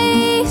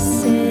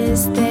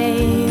places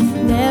they've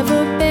never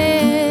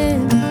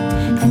been,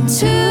 and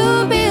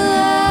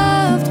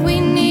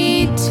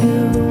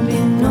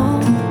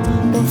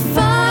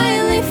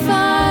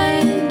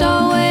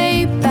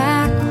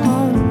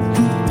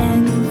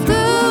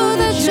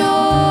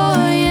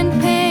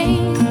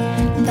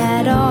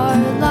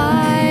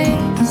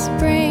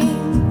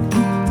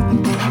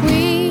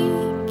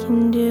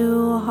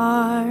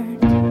hard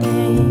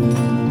things.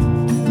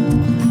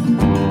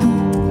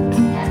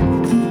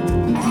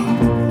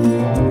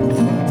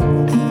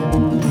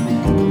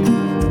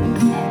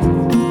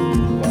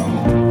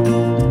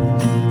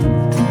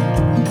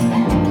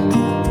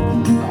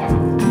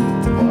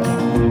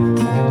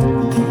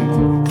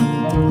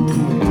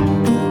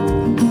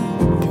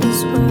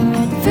 'Cause we're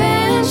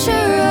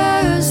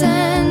adventurers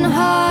and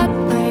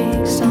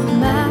heartbreaks on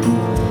that.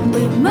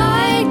 We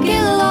might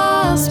get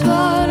lost,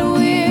 but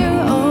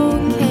we're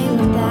okay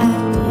with that.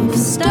 We've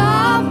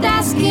stopped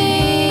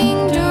asking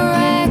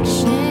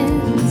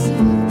directions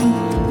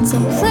to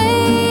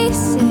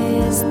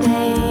places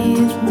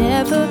they've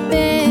never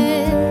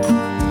been.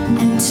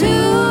 And to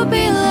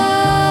be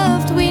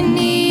loved, we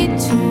need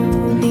to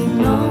be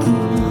known.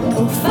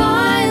 We'll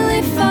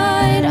finally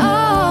find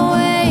our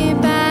way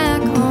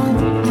back home.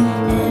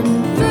 And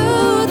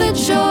through the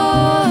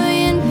joy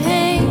and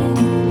pain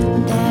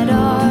that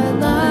our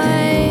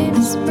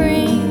lives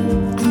bring,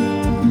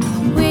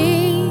 we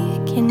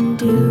can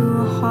do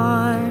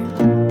hard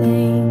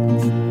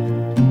things.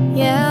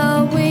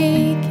 Yeah,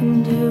 we can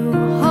do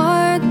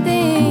hard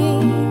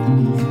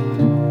things.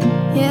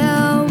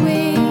 Yeah, we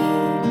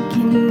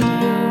can do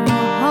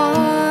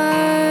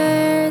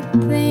hard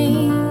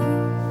things.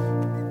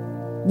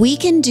 We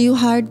Can Do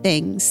Hard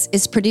Things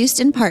is produced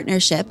in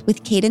partnership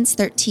with Cadence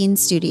 13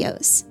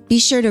 Studios. Be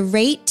sure to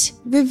rate,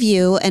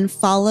 review, and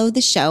follow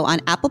the show on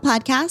Apple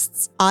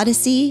Podcasts,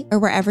 Odyssey, or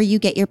wherever you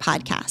get your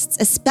podcasts.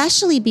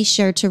 Especially be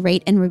sure to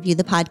rate and review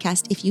the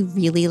podcast if you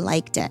really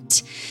liked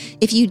it.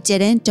 If you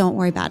didn't, don't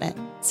worry about it.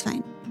 It's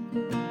fine.